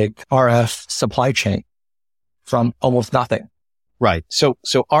domestic RF supply chain from almost nothing. Right. So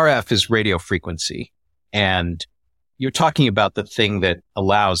RF is radio frequency, and you're talking about the thing that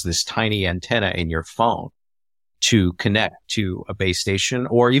allows this tiny antenna in your phone to connect to a base station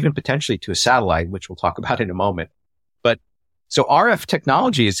or even potentially to a satellite, which we'll talk about in a moment. But so RF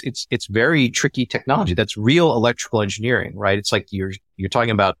technology it's very tricky technology. That's real electrical engineering, right? It's like you're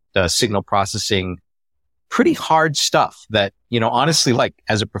talking about signal processing, pretty hard stuff that, honestly, like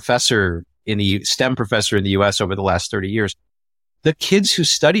as a professor STEM professor in the US over the last 30 years, the kids who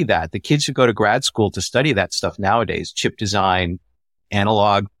study that, the kids who go to grad school to study that stuff nowadays, chip design,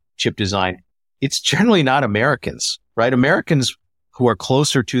 analog chip design, it's generally not Americans, right? Americans who are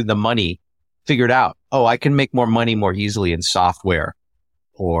closer to the money figured out, I can make more money more easily in software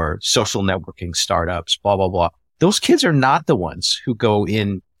or social networking startups, blah, blah, blah. Those kids are not the ones who go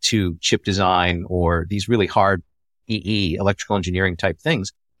into chip design or these really hard electrical engineering type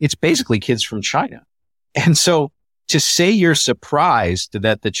things. It's basically kids from China. And so to say you're surprised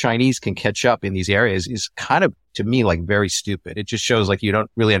that the Chinese can catch up in these areas is kind of, to me, like very stupid. It just shows like you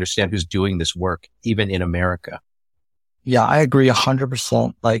don't really understand who's doing this work, even in America. Yeah, I agree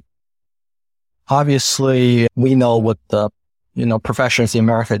 100%. Like, obviously we know what the, professions in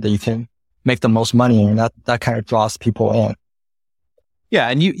America that you can make the most money and that kind of draws people in. Yeah.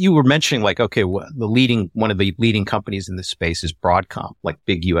 And you were mentioning like, okay, one of the leading companies in this space is Broadcom, like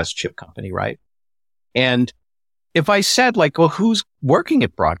big US chip company, right? And if I said like, well, who's working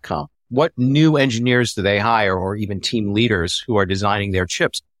at Broadcom? What new engineers do they hire or even team leaders who are designing their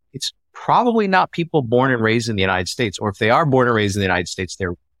chips? It's probably not people born and raised in the United States, or if they are born and raised in the United States,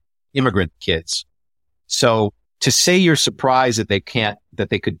 they're immigrant kids. So to say you're surprised that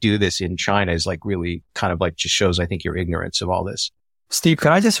they could do this in China is like really kind of like just shows, I think, your ignorance of all this. Steve,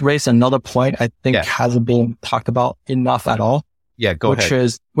 can I just raise another point I think hasn't been talked about enough at all? Yeah, go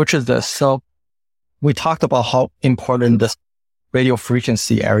ahead. Which is this. So we talked about how important this radio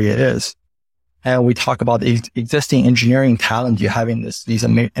frequency area is. And we talk about the existing engineering talent you have in these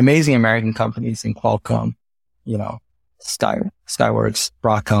amazing American companies in Qualcomm, Skyworks,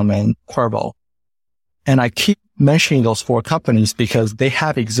 Broadcom, and Qorvo. And I keep mentioning those four companies because they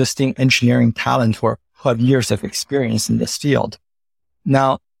have existing engineering talent who have years of experience in this field.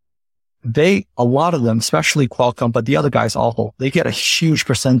 Now, a lot of them, especially Qualcomm, but the other guys also, they get a huge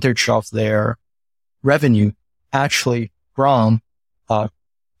percentage of their revenue actually from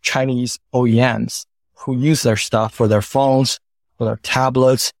Chinese OEMs who use their stuff for their phones, for their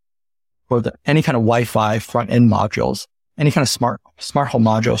tablets, for any kind of Wi-Fi front-end modules, any kind of smart home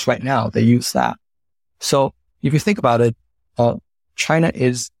modules. Right now, they use that. So if you think about it, China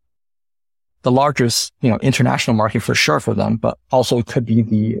is the largest, international market for sure for them, but also it could be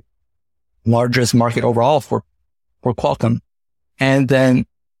the largest market overall for Qualcomm. And then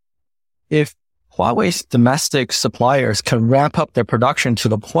if Huawei's domestic suppliers can ramp up their production to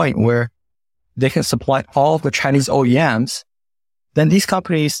the point where they can supply all of the Chinese OEMs, then these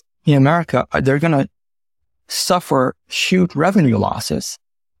companies in America, they're going to suffer huge revenue losses.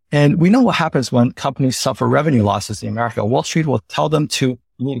 And we know what happens when companies suffer revenue losses in America. Wall Street will tell them you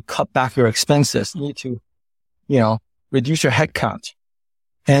need to cut back your expenses. You need to, reduce your headcount.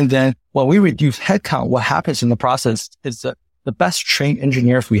 And then when we reduce headcount, what happens in the process is that the best trained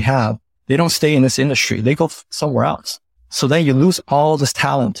engineers we have, they don't stay in this industry. They go somewhere else. So then you lose all this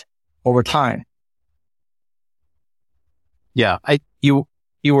talent over time. Yeah. You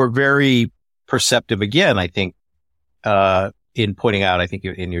were very perceptive again, I think, in pointing out, I think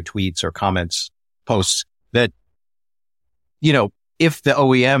in your tweets or comments, posts that, if the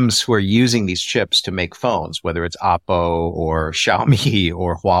OEMs who are using these chips to make phones, whether it's Oppo or Xiaomi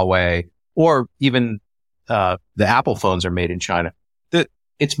or Huawei, or even, the Apple phones are made in China, that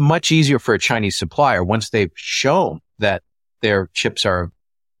it's much easier for a Chinese supplier once they've shown that their chips are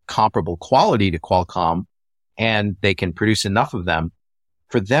comparable quality to Qualcomm and they can produce enough of them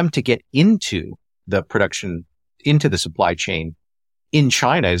for them to get into the production, into the supply chain in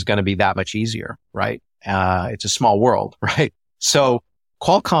China is going to be that much easier, right? It's a small world, right? So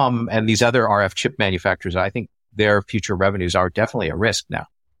Qualcomm and these other RF chip manufacturers, I think their future revenues are definitely at risk now.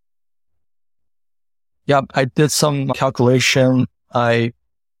 Yeah, I did some calculation. I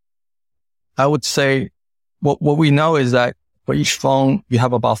would say what we know is that for each phone, you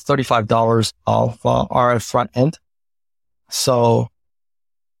have about $35 of RF front end. So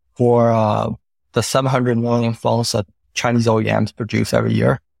for the 700 million phones that Chinese OEMs produce every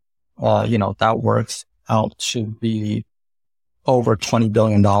year, that works out to be over $20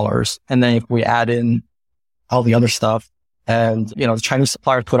 billion. And then if we add in all the other stuff, and, the Chinese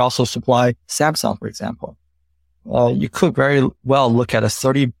supplier could also supply Samsung, for example, you could very well look at a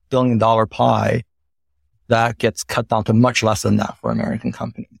 $30 billion pie that gets cut down to much less than that for American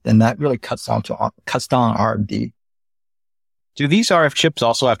companies. And that really cuts down R&D. Do these RF chips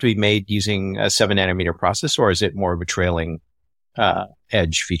also have to be made using a 7 nanometer process, or is it more of a trailing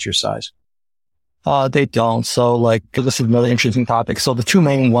edge feature size? They don't. So this is a really interesting topic. So the two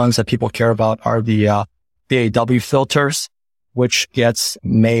main ones that people care about are the BAW filters, which gets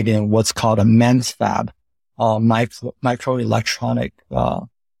made in what's called a MEMS fab, microelectronic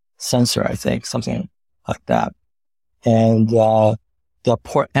sensor, I think, something like that. And the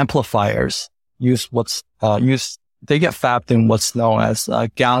port amplifiers they get fabbed in what's known as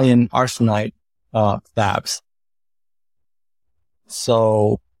gallium arsenide fabs.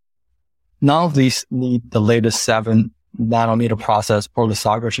 So none of these need the latest 7 nanometer process for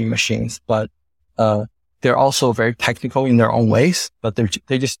lithography machines, but they're also very technical in their own ways, but you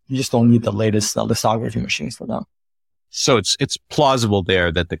just don't need the latest lithography machines for them. So it's plausible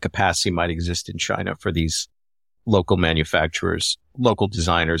there that the capacity might exist in China for these local manufacturers, local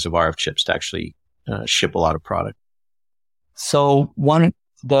designers of RF chips to actually ship a lot of product. So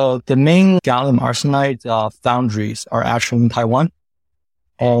the main gallium arsenide foundries are actually in Taiwan.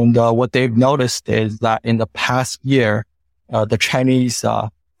 And what they've noticed is that in the past year, the Chinese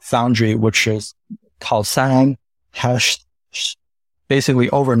foundry, which is called San'an, has basically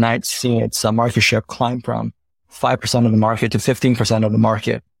overnight seen its market share climb from 5% of the market to 15% of the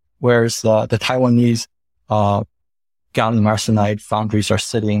market, whereas the Taiwanese gallium arsenide foundries are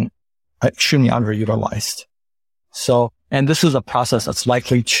sitting extremely underutilized. So, and this is a process that's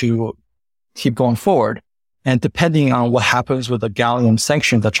likely to keep going forward. And depending on what happens with the gallium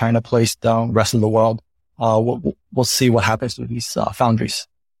sanctions that China placed on the rest of the world, we'll see what happens to these foundries.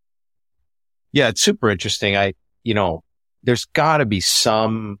 Yeah, it's super interesting. There's got to be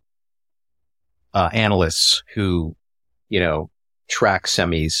some analysts who, track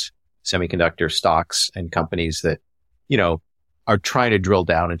semiconductor stocks and companies that, are trying to drill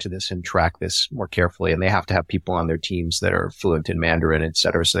down into this and track this more carefully. And they have to have people on their teams that are fluent in Mandarin, et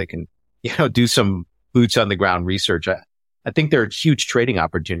cetera, so they can, do some boots on the ground research. I think there are huge trading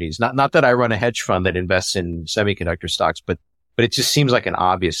opportunities. Not that I run a hedge fund that invests in semiconductor stocks, but it just seems like an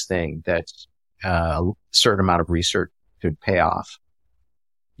obvious thing that a certain amount of research could pay off.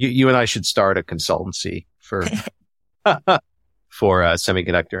 You and I should start a consultancy for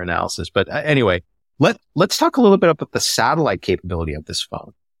semiconductor analysis. But anyway, let's talk a little bit about the satellite capability of this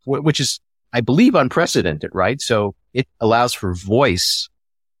phone, which is, I believe, unprecedented, right? So it allows for voice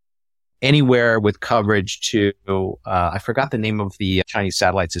anywhere with coverage to, I forgot the name of the Chinese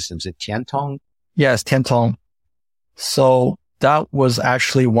satellite system. Is it Tiantong? Yes, Tiantong. So that was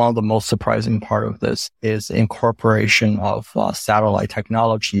actually one of the most surprising part of this is incorporation of satellite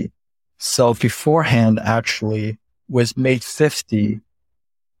technology. So beforehand, actually, with Mate 50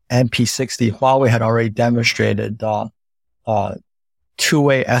 and P60, Huawei had already demonstrated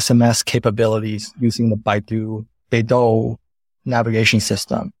two-way SMS capabilities using the Beidou navigation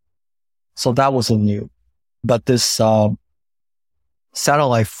system. So that wasn't new. But this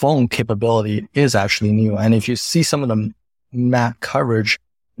satellite phone capability is actually new. And if you see some of the map coverage,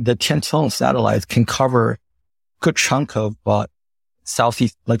 the Tiantong satellites can cover a good chunk of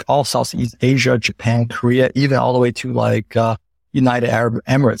Southeast Asia, Japan, Korea, even all the way to United Arab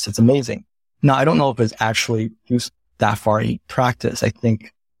Emirates. It's amazing. Now, I don't know if it's actually used that far in practice. I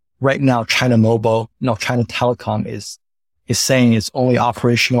think right now, China Telecom is saying it's only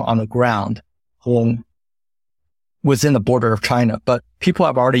operational on the ground within the border of China, but people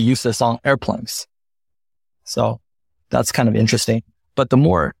have already used this on airplanes. So that's kind of interesting. But the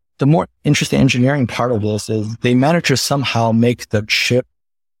more interesting engineering part of this is they managed to somehow make the chip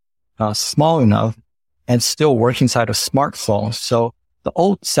small enough and still work inside a smartphone. So the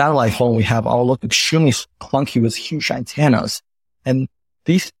old satellite phone we have all look extremely clunky with huge antennas. And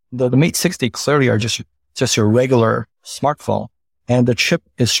the Mate 60 clearly are just your regular smartphone. And the chip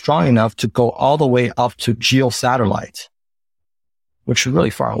is strong enough to go all the way up to geo satellite, which is really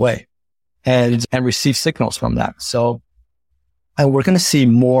far away, and receive signals from that. So, and we're going to see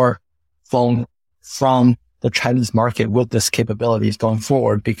more phone from the Chinese market with this capabilities going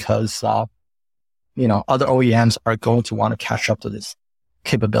forward because, other OEMs are going to want to catch up to this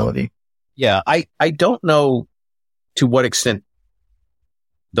capability. Yeah. I don't know to what extent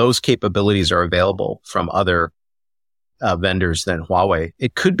those capabilities are available from other vendors than Huawei.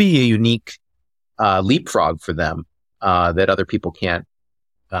 It could be a unique leapfrog for them that other people can't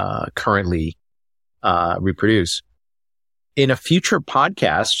currently reproduce. In a future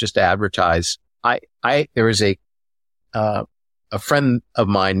podcast, just to advertise, there is a friend of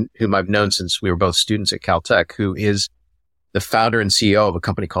mine whom I've known since we were both students at Caltech, who is the founder and CEO of a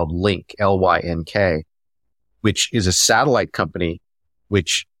company called Lynk, Lynk, which is a satellite company,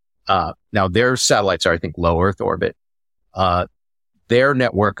 which, now their satellites are, I think, low Earth orbit. Their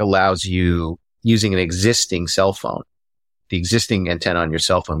network allows you, using an existing cell phone, the existing antenna on your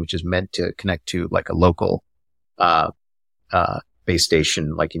cell phone, which is meant to connect to like a local, base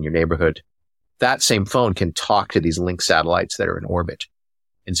station, like in your neighborhood. That same phone can talk to these Lynk satellites that are in orbit.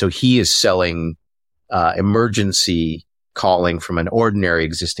 And so he is selling, emergency calling from an ordinary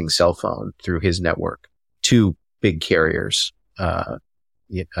existing cell phone through his network to big carriers,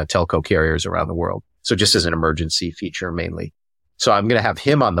 telco carriers around the world. So just as an emergency feature mainly. So I'm going to have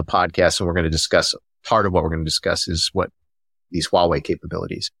him on the podcast, and we're going to discuss, part of what we're going to discuss is what these Huawei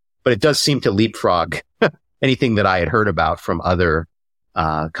capabilities. But it does seem to leapfrog anything that I had heard about from other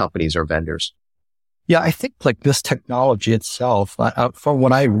companies or vendors. Yeah, I think like this technology itself, from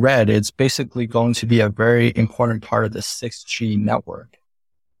what I read, it's basically going to be a very important part of the 6G network,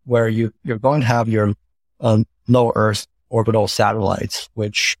 where you're going to have your low Earth orbital satellites,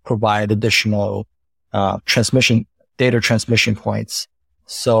 which provide additional data transmission points,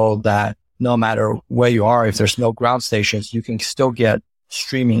 so that no matter where you are, if there's no ground stations, you can still get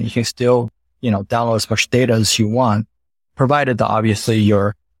streaming. You can still, download as much data as you want, provided that obviously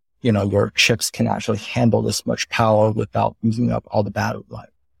your chips can actually handle this much power without using up all the battery life.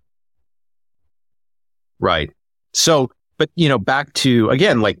 Right. So, but, back to,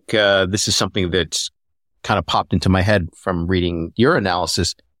 again, like, this is something that's kind of popped into my head from reading your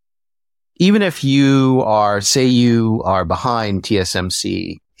analysis. Even if you are behind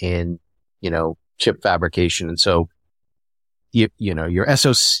TSMC in, chip fabrication. And so, your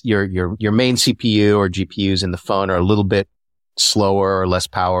SoC, your main CPU or GPUs in the phone are a little bit slower or less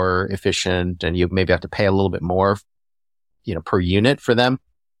power efficient, and you maybe have to pay a little bit more, per unit for them.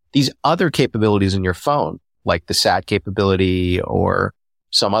 These other capabilities in your phone, like the SAT capability or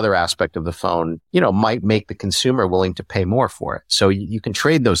some other aspect of the phone, might make the consumer willing to pay more for it. So you can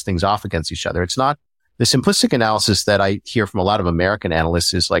trade those things off against each other. It's not the simplistic analysis that I hear from a lot of American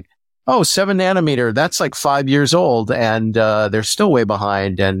analysts is like, oh, 7 nanometer, that's like 5 years old, and they're still way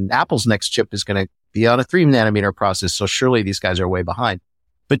behind, and Apple's next chip is going to be on a 3 nanometer process. So surely these guys are way behind.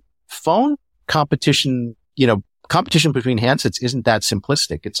 But phone competition, competition between handsets isn't that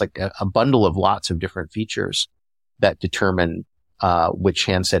simplistic. It's like a bundle of lots of different features that determine which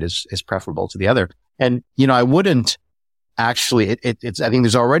handset is preferable to the other. And, I wouldn't actually, I think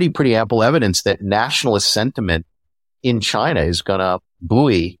there's already pretty ample evidence that nationalist sentiment in China is going to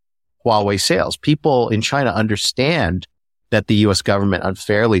buoy Huawei sales. People in China understand that the US government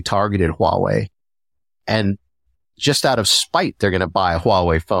unfairly targeted Huawei, and just out of spite, they're going to buy a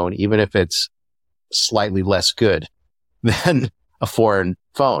Huawei phone, even if it's slightly less good than a foreign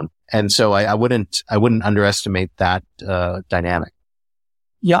phone. And so I wouldn't underestimate that dynamic.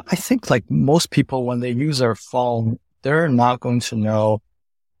 Yeah, I think like most people, when they use their phone, they're not going to know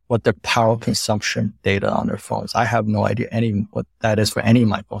what their power consumption data on their phones. I have no idea what that is for any of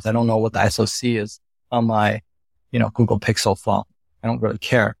my phones. I don't know what the SoC is on my, Google Pixel phone. I don't really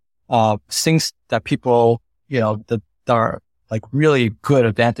care. Things that people, that are like really good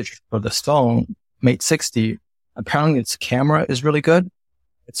advantages for this phone, Mate 60, apparently its camera is really good.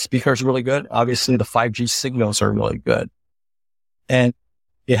 Its speaker is really good. Obviously the 5G signals are really good. And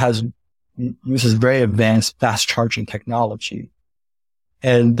it uses very advanced fast charging technology.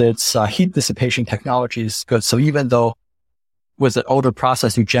 And its heat dissipation technology is good. So even though with an older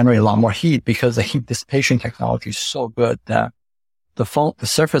process, you generate a lot more heat, because the heat dissipation technology is so good that the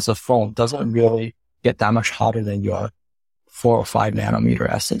surface of the phone doesn't really get that much hotter than your 4 or 5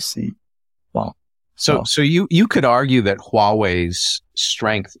 nanometer SoC. Well, so you could argue that Huawei's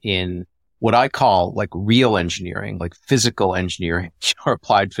strength in what I call like real engineering, like physical engineering or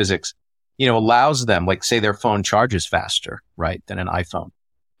applied physics, allows them, like say their phone charges faster, right, than an iPhone.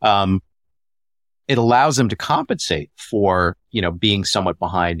 It allows them to compensate for, being somewhat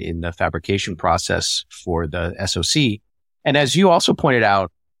behind in the fabrication process for the SoC. And as you also pointed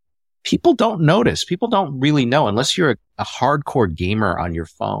out, people don't notice. People don't really know unless you're a hardcore gamer on your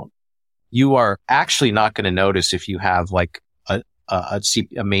phone. You are actually not going to notice if you have like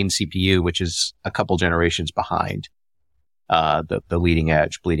a main CPU, which is a couple generations behind, the bleeding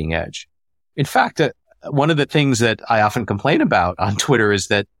edge. In fact, one of the things that I often complain about on Twitter is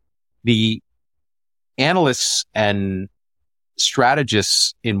that the analysts and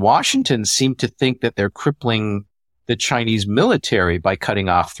strategists in Washington seem to think that they're crippling the Chinese military by cutting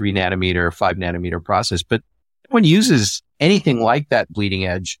off 3 nanometer, 5 nanometer process. But no one uses anything like that bleeding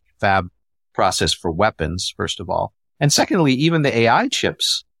edge fab process for weapons, first of all. And secondly, even the AI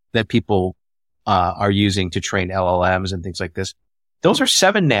chips that people are using to train LLMs and things like this, those are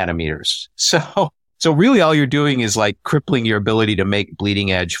 7 nanometers. So really all you're doing is like crippling your ability to make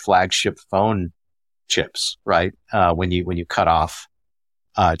bleeding edge flagship phone chips, right? When you cut off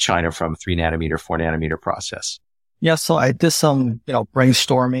China from 3 nanometer, 4 nanometer process. Yeah. So I did some,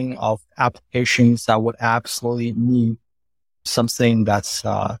 brainstorming of applications that would absolutely need something that's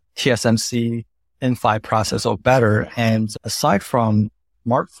TSMC N5 process or better. And aside from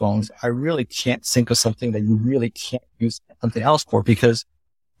smartphones, I really can't think of something that you really can't use something else for, because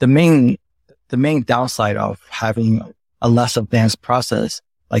the main downside of having a less advanced process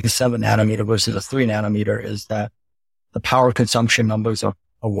like a 7 nanometer versus a 3 nanometer is that the power consumption numbers are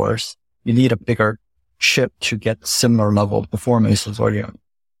worse. You need a bigger chip to get similar level of performance as audio.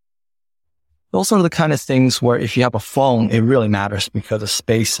 Those are the kind of things where if you have a phone, it really matters because of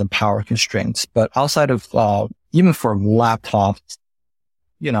space and power constraints. But outside of, even for laptops,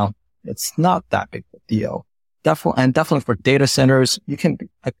 it's not that big of a deal. Definitely for data centers, you can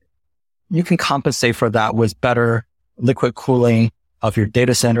compensate for that with better liquid cooling of your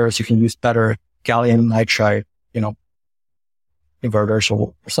data centers. You can use better gallium nitride, inverters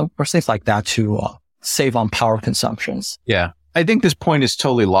or things like that to save on power consumptions. Yeah. I think this point is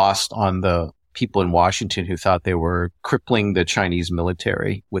totally lost on the people in Washington who thought they were crippling the Chinese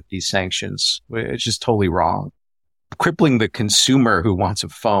military with these sanctions. It's just totally wrong. Crippling the consumer who wants a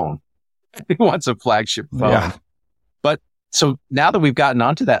phone, who wants a flagship phone. Yeah. But so now that we've gotten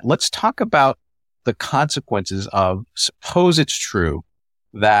onto that, let's talk about the consequences of, suppose it's true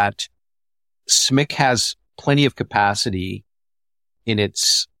that SMIC has plenty of capacity in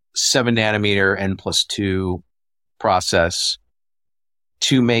its 7 nanometer N+2 process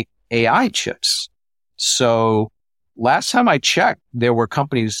to make AI chips. So last time I checked, there were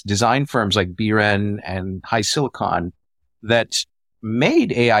companies, design firms like Biren and HiSilicon that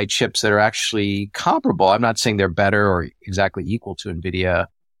made AI chips that are actually comparable. I'm not saying they're better or exactly equal to NVIDIA,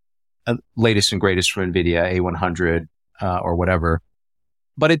 latest and greatest from NVIDIA, A100 or whatever.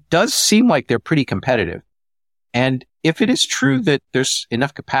 But it does seem like they're pretty competitive. And if it is true that there's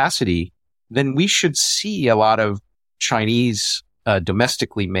enough capacity, then we should see a lot of Chinese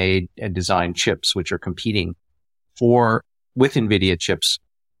domestically made and designed chips, which are competing with NVIDIA chips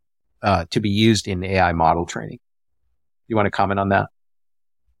to be used in AI model training. You want to comment on that?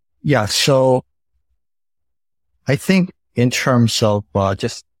 Yeah. So I think in terms of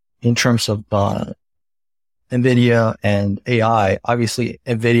NVIDIA and AI, obviously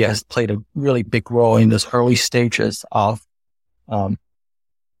NVIDIA has played a really big role in this early stages of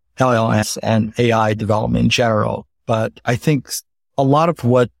LLMs and AI development in general. But I think a lot of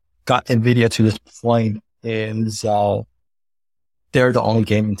what got NVIDIA to this point is they're the only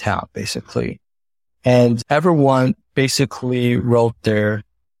game in town, basically. And everyone basically wrote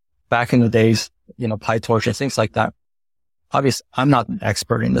back in the days, PyTorch and things like that. Obviously, I'm not an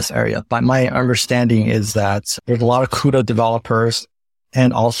expert in this area, but my understanding is that there's a lot of CUDA developers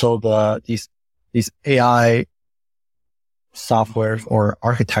and also these AI software or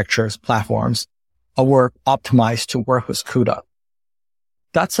architectures, platforms were optimized to work with CUDA.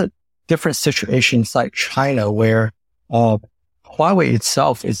 That's a different situation inside China where Huawei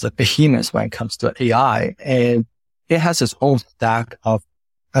itself is a behemoth when it comes to AI, and it has its own stack of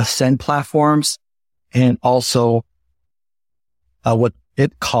Ascend platforms and also what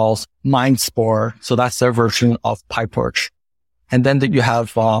it calls MindSpore. So that's their version of PyTorch. And then you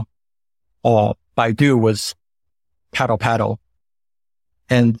have Baidu with Paddle.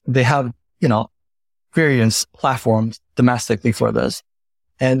 And they have, various platforms domestically for this.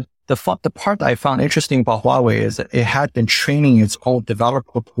 And the part that I found interesting about Huawei is that it had been training its own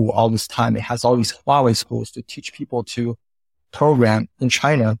developer pool all this time. It has all these Huawei schools to teach people to program in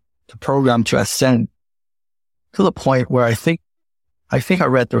China, to program to Ascend, to the point where I think I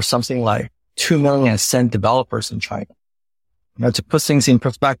read there was something like 2 million Ascend developers in China. To put things in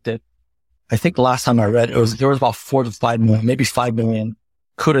perspective, I think the last time I read there was about 4 to 5 million, maybe 5 million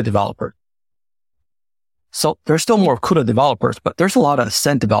CUDA developers. So there's still more CUDA developers, but there's a lot of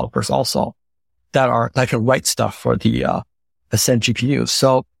Ascend developers also that can write stuff for the Ascend GPU.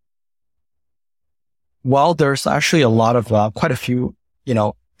 So while there's actually a lot of quite a few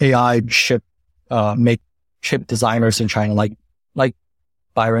AI chip chip designers in China, like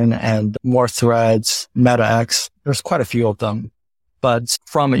Byron, and more threads, MetaX. There's quite a few of them. But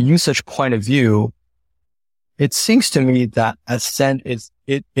from a usage point of view, it seems to me that Ascend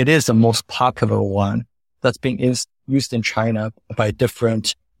it is the most popular one that's being used in China by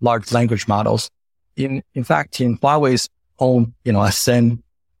different large language models. In fact, in Huawei's own, Ascend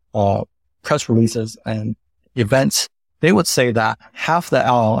press releases and events, they would say that half the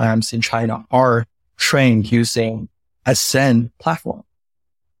LLMs in China are trained using Ascend platform,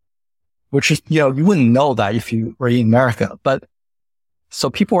 which is, you wouldn't know that if you were in America. But so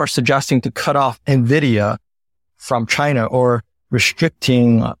people are suggesting to cut off NVIDIA from China or restrict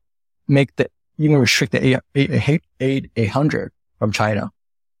the A800 from China.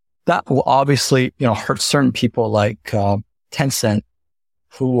 That will obviously, hurt certain people like Tencent,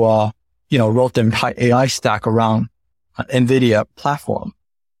 who, wrote the entire AI stack around NVIDIA platform.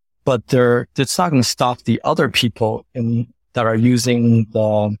 But it's not going to stop the other people that are using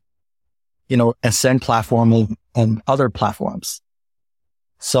the, Ascend platform and other platforms.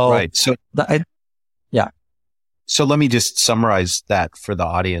 So, right. So, yeah. So let me just summarize that for the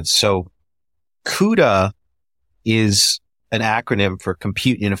audience. So CUDA is an acronym for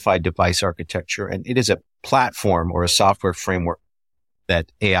Compute Unified Device Architecture, and it is a platform or a software framework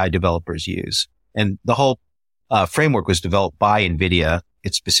that AI developers use. And the whole framework was developed by NVIDIA.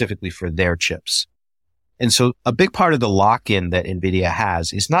 It's specifically for their chips. And so a big part of the lock-in that NVIDIA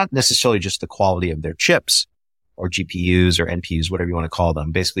has is not necessarily just the quality of their chips or GPUs or NPUs, whatever you want to call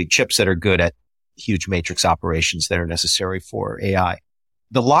them, basically chips that are good at huge matrix operations that are necessary for AI.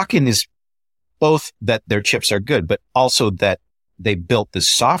 The lock-in is both that their chips are good, but also that they built this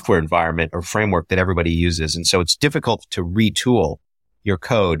software environment or framework that everybody uses. And so it's difficult to retool your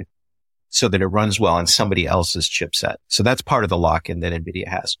code so that it runs well on somebody else's chipset. So that's part of the lock-in that NVIDIA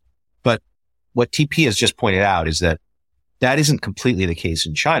has. But what TP has just pointed out is that that isn't completely the case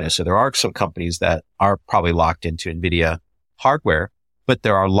in China. So there are some companies that are probably locked into NVIDIA hardware, but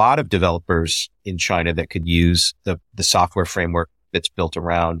there are a lot of developers in China that could use the software framework that's built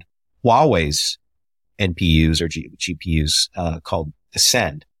around Huawei's NPUs or GPUs called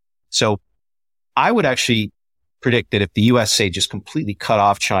Ascend. So I would actually predict that if the US, say, just completely cut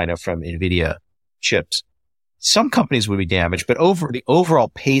off China from NVIDIA chips, some companies would be damaged, but the overall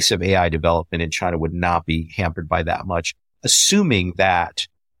pace of AI development in China would not be hampered by that much, assuming that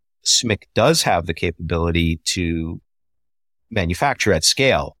SMIC does have the capability to manufacture at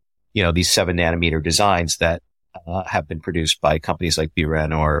scale, these 7-nanometer designs that have been produced by companies like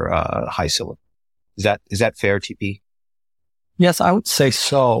Biren or HiSilicon. Is that fair, TP? Yes, I would say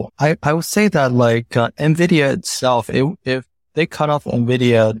so. I would say that NVIDIA itself, if they cut off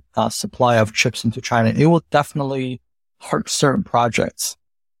NVIDIA supply of chips into China, it will definitely hurt certain projects.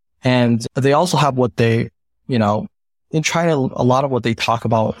 And they also have in China, a lot of what they talk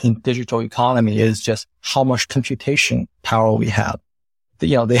about in digital economy is just how much computation power we have.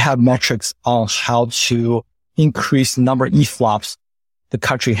 They have metrics on how to increase the number of EFLOPS the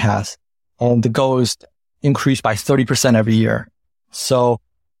country has. And the goal is increased by 30% every year. So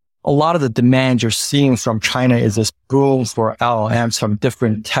a lot of the demand you're seeing from China is this boom for LLMs from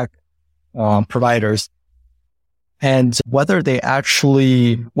different tech providers. And whether you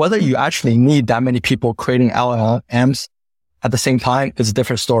actually need that many people creating LLMs at the same time is a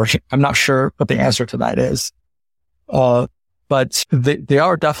different story. I'm not sure what the answer to that is. But they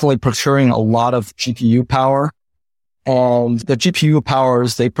are definitely procuring a lot of GPU power. And the GPU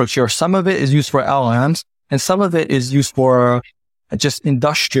powers they procure, some of it is used for LLMs and some of it is used for just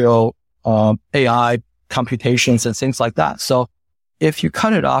industrial AI computations and things like that. So if you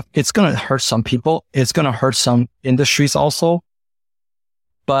cut it off, it's going to hurt some people. It's going to hurt some industries also.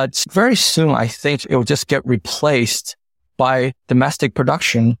 But very soon, I think it will just get replaced by domestic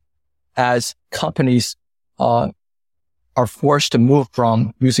production as companies are forced to move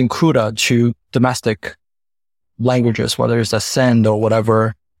from using CUDA to domestic languages, whether it's Ascend or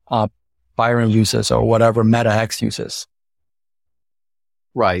whatever Byron uses or whatever MetaX uses.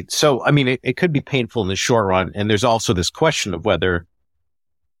 Right. So, I mean, it could be painful in the short run. And there's also this question of whether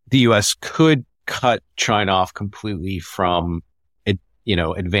the US could cut China off completely from,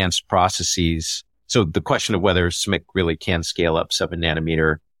 advanced processes. So the question of whether SMIC really can scale up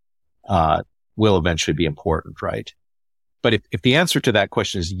 7-nanometer will eventually be important, right? But if the answer to that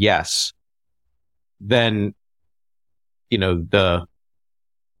question is yes, then, the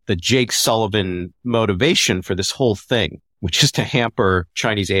Jake Sullivan motivation for this whole thing, which is to hamper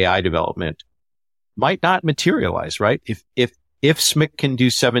Chinese AI development, might not materialize, right? If SMIC can do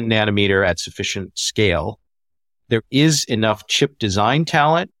 7-nanometer at sufficient scale, there is enough chip design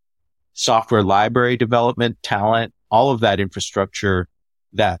talent, software library development talent, all of that infrastructure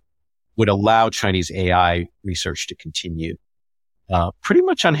that would allow Chinese AI research to continue pretty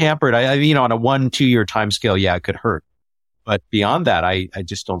much unhampered. On a 1-2 year timescale, yeah, it could hurt. But beyond that, I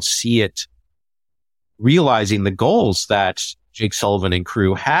just don't see it realizing the goals that Jake Sullivan and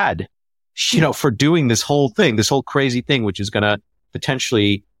crew had, for doing this whole thing, this whole crazy thing, which is going to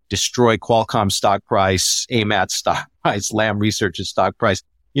potentially destroy Qualcomm's stock price, AMAT's stock price, Lam Research's stock price.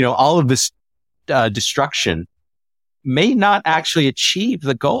 All of this destruction may not actually achieve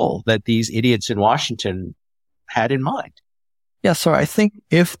the goal that these idiots in Washington had in mind. Yeah, so I think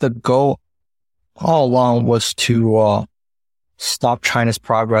if the goal all along was to stop China's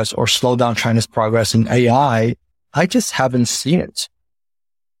progress or slow down China's progress in AI, I just haven't seen it.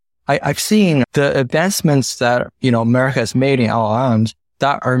 I've seen the advancements that, America has made in LLMs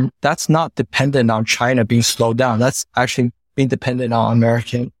that's not dependent on China being slowed down. That's actually being dependent on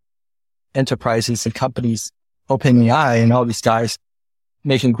American enterprises and companies, OpenAI and all these guys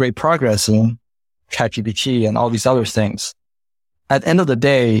making great progress in ChatGPT and all these other things. At the end of the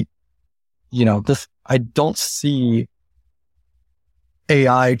day, I don't see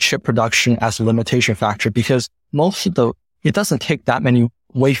AI chip production as a limitation factor because it doesn't take that many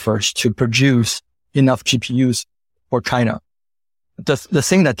wafers to produce enough GPUs for China. The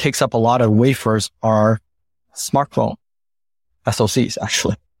thing that takes up a lot of wafers are smartphone SoCs,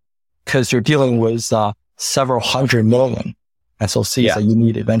 actually, because you're dealing with several 100 million SoCs that you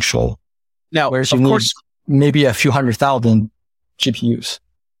need eventually. Now, whereas of course, maybe a few 100,000 GPUs.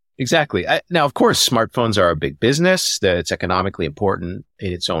 Exactly. Now, of course, smartphones are a big business. It's economically important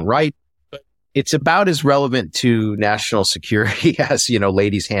in its own right. But it's about as relevant to national security as,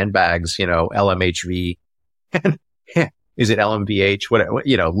 ladies' handbags, LMHV. Is it LMVH? What,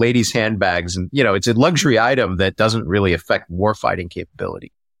 ladies' handbags. And, it's a luxury item that doesn't really affect warfighting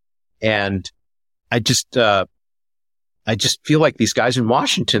capability. And I just feel like these guys in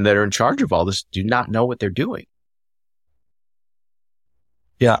Washington that are in charge of all this do not know what they're doing.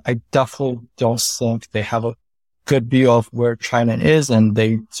 Yeah, I definitely don't think they have a good view of where China is, and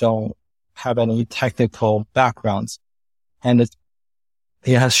they don't have any technical backgrounds. And it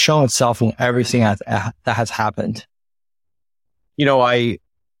has shown itself in everything that has happened.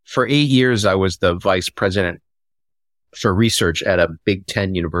 For 8 years, I was the vice president for research at a Big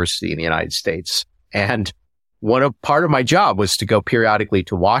Ten university in the United States. And part of my job was to go periodically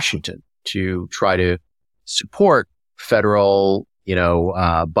to Washington to try to support federal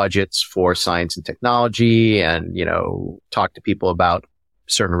budgets for science and technology and, talk to people about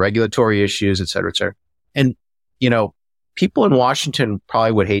certain regulatory issues, et cetera, et cetera. And, people in Washington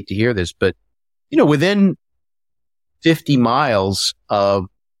probably would hate to hear this, but, within 50 miles of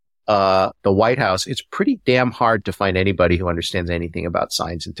the White House, it's pretty damn hard to find anybody who understands anything about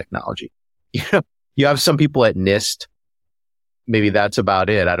science and technology. You have some people at NIST. Maybe that's about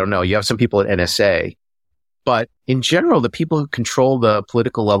it. I don't know. You have some people at NSA. But in general, the people who control the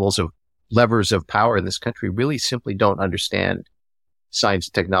political levers of power in this country really simply don't understand science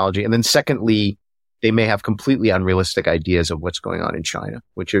and technology. And then secondly, they may have completely unrealistic ideas of what's going on in China,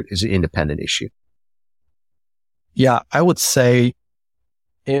 which is an independent issue. Yeah, I would say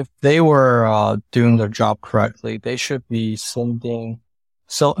if they were doing their job correctly, they should be sending.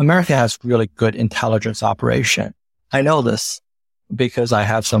 So America has really good intelligence operation. I know this because I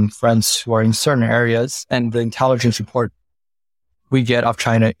have some friends who are in certain areas, and the intelligence report we get of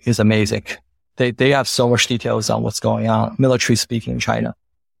China is amazing. They have so much details on what's going on, military speaking in China.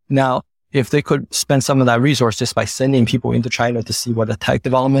 Now, if they could spend some of that resource just by sending people into China to see what the tech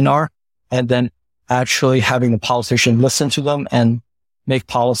development are, and then actually having the politician listen to them and make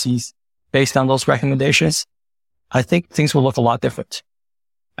policies based on those recommendations, I think things will look a lot different.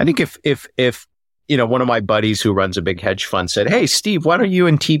 I think if one of my buddies who runs a big hedge fund said, "Hey, Steve, why don't you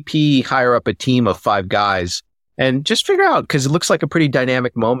and TP hire up a team of 5 guys and just figure out, because it looks like a pretty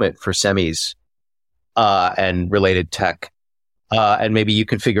dynamic moment for semis and related tech. And maybe you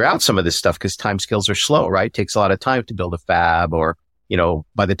can figure out some of this stuff because timescales are slow, right? It takes a lot of time to build a fab, or,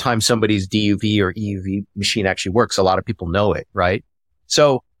 by the time somebody's DUV or EUV machine actually works, a lot of people know it, right?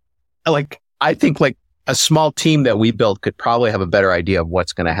 So I think a small team that we built could probably have a better idea of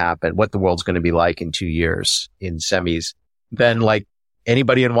what's going to happen, what the world's going to be like in 2 years in semis than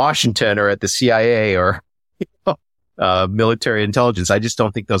anybody in Washington or at the CIA or military intelligence. I just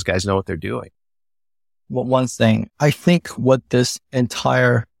don't think those guys know what they're doing. Well, one thing, I think what this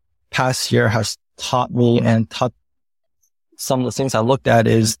entire past year has taught me and taught some of the things I looked at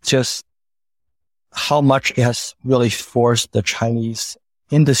is just how much it has really forced the Chinese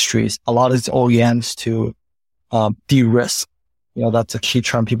industries, a lot of these OEMs to de-risk. That's a key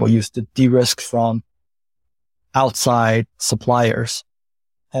term people use, to de-risk from outside suppliers.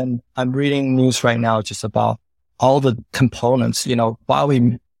 And I'm reading news right now just about all the components.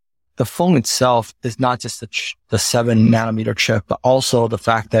 Huawei, the phone itself is not just the 7 nanometer chip, but also the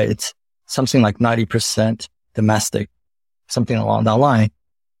fact that it's something like 90% domestic, something along that line.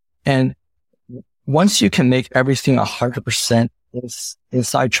 And once you can make everything 100%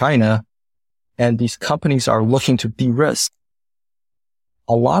 inside China, and these companies are looking to de-risk,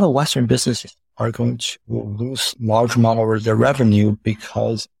 a lot of Western businesses are going to lose large amount of their revenue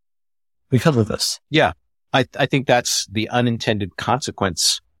because of this. Yeah. I think that's the unintended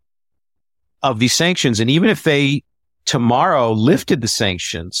consequence of these sanctions. And even if they tomorrow lifted the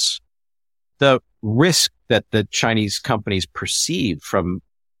sanctions, the risk that the Chinese companies perceive from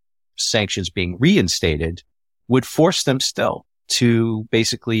sanctions being reinstated would force them still to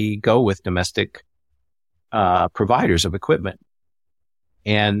basically go with domestic providers of equipment.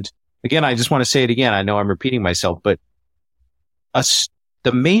 And again, I just want to say it again. I know I'm repeating myself, but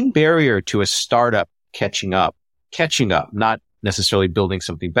the main barrier to a startup catching up, not necessarily building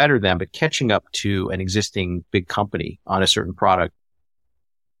something better than, but catching up to an existing big company on a certain product,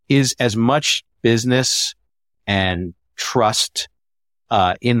 is as much business and trust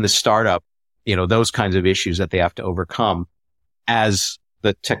in the startup, those kinds of issues that they have to overcome, as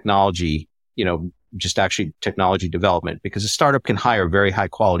the technology, just actually technology development. Because a startup can hire very high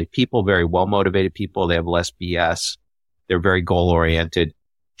quality people, very well motivated people. They have less BS. They're very goal oriented.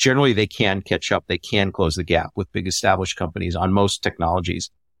 Generally, they can catch up. They can close the gap with big established companies on most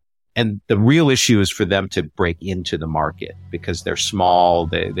technologies. And the real issue is for them to break into the market because they're small.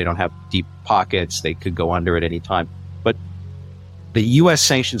 They don't have deep pockets. They could go under at any time. But the U.S.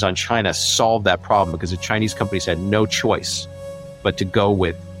 sanctions on China solved that problem because the Chinese companies had no choice but to go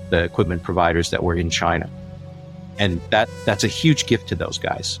with the equipment providers that were in China. And that's a huge gift to those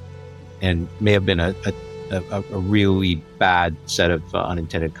guys, and may have been a really bad set of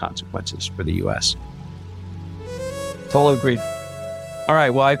unintended consequences for the U.S. Totally agree. All right.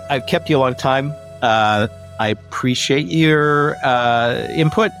 Well, I've kept you a long time. I appreciate your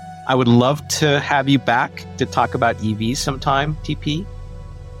input. I would love to have you back to talk about EVs sometime, TP.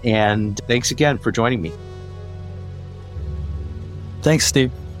 And thanks again for joining me. Thanks,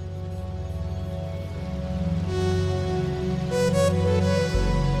 Steve.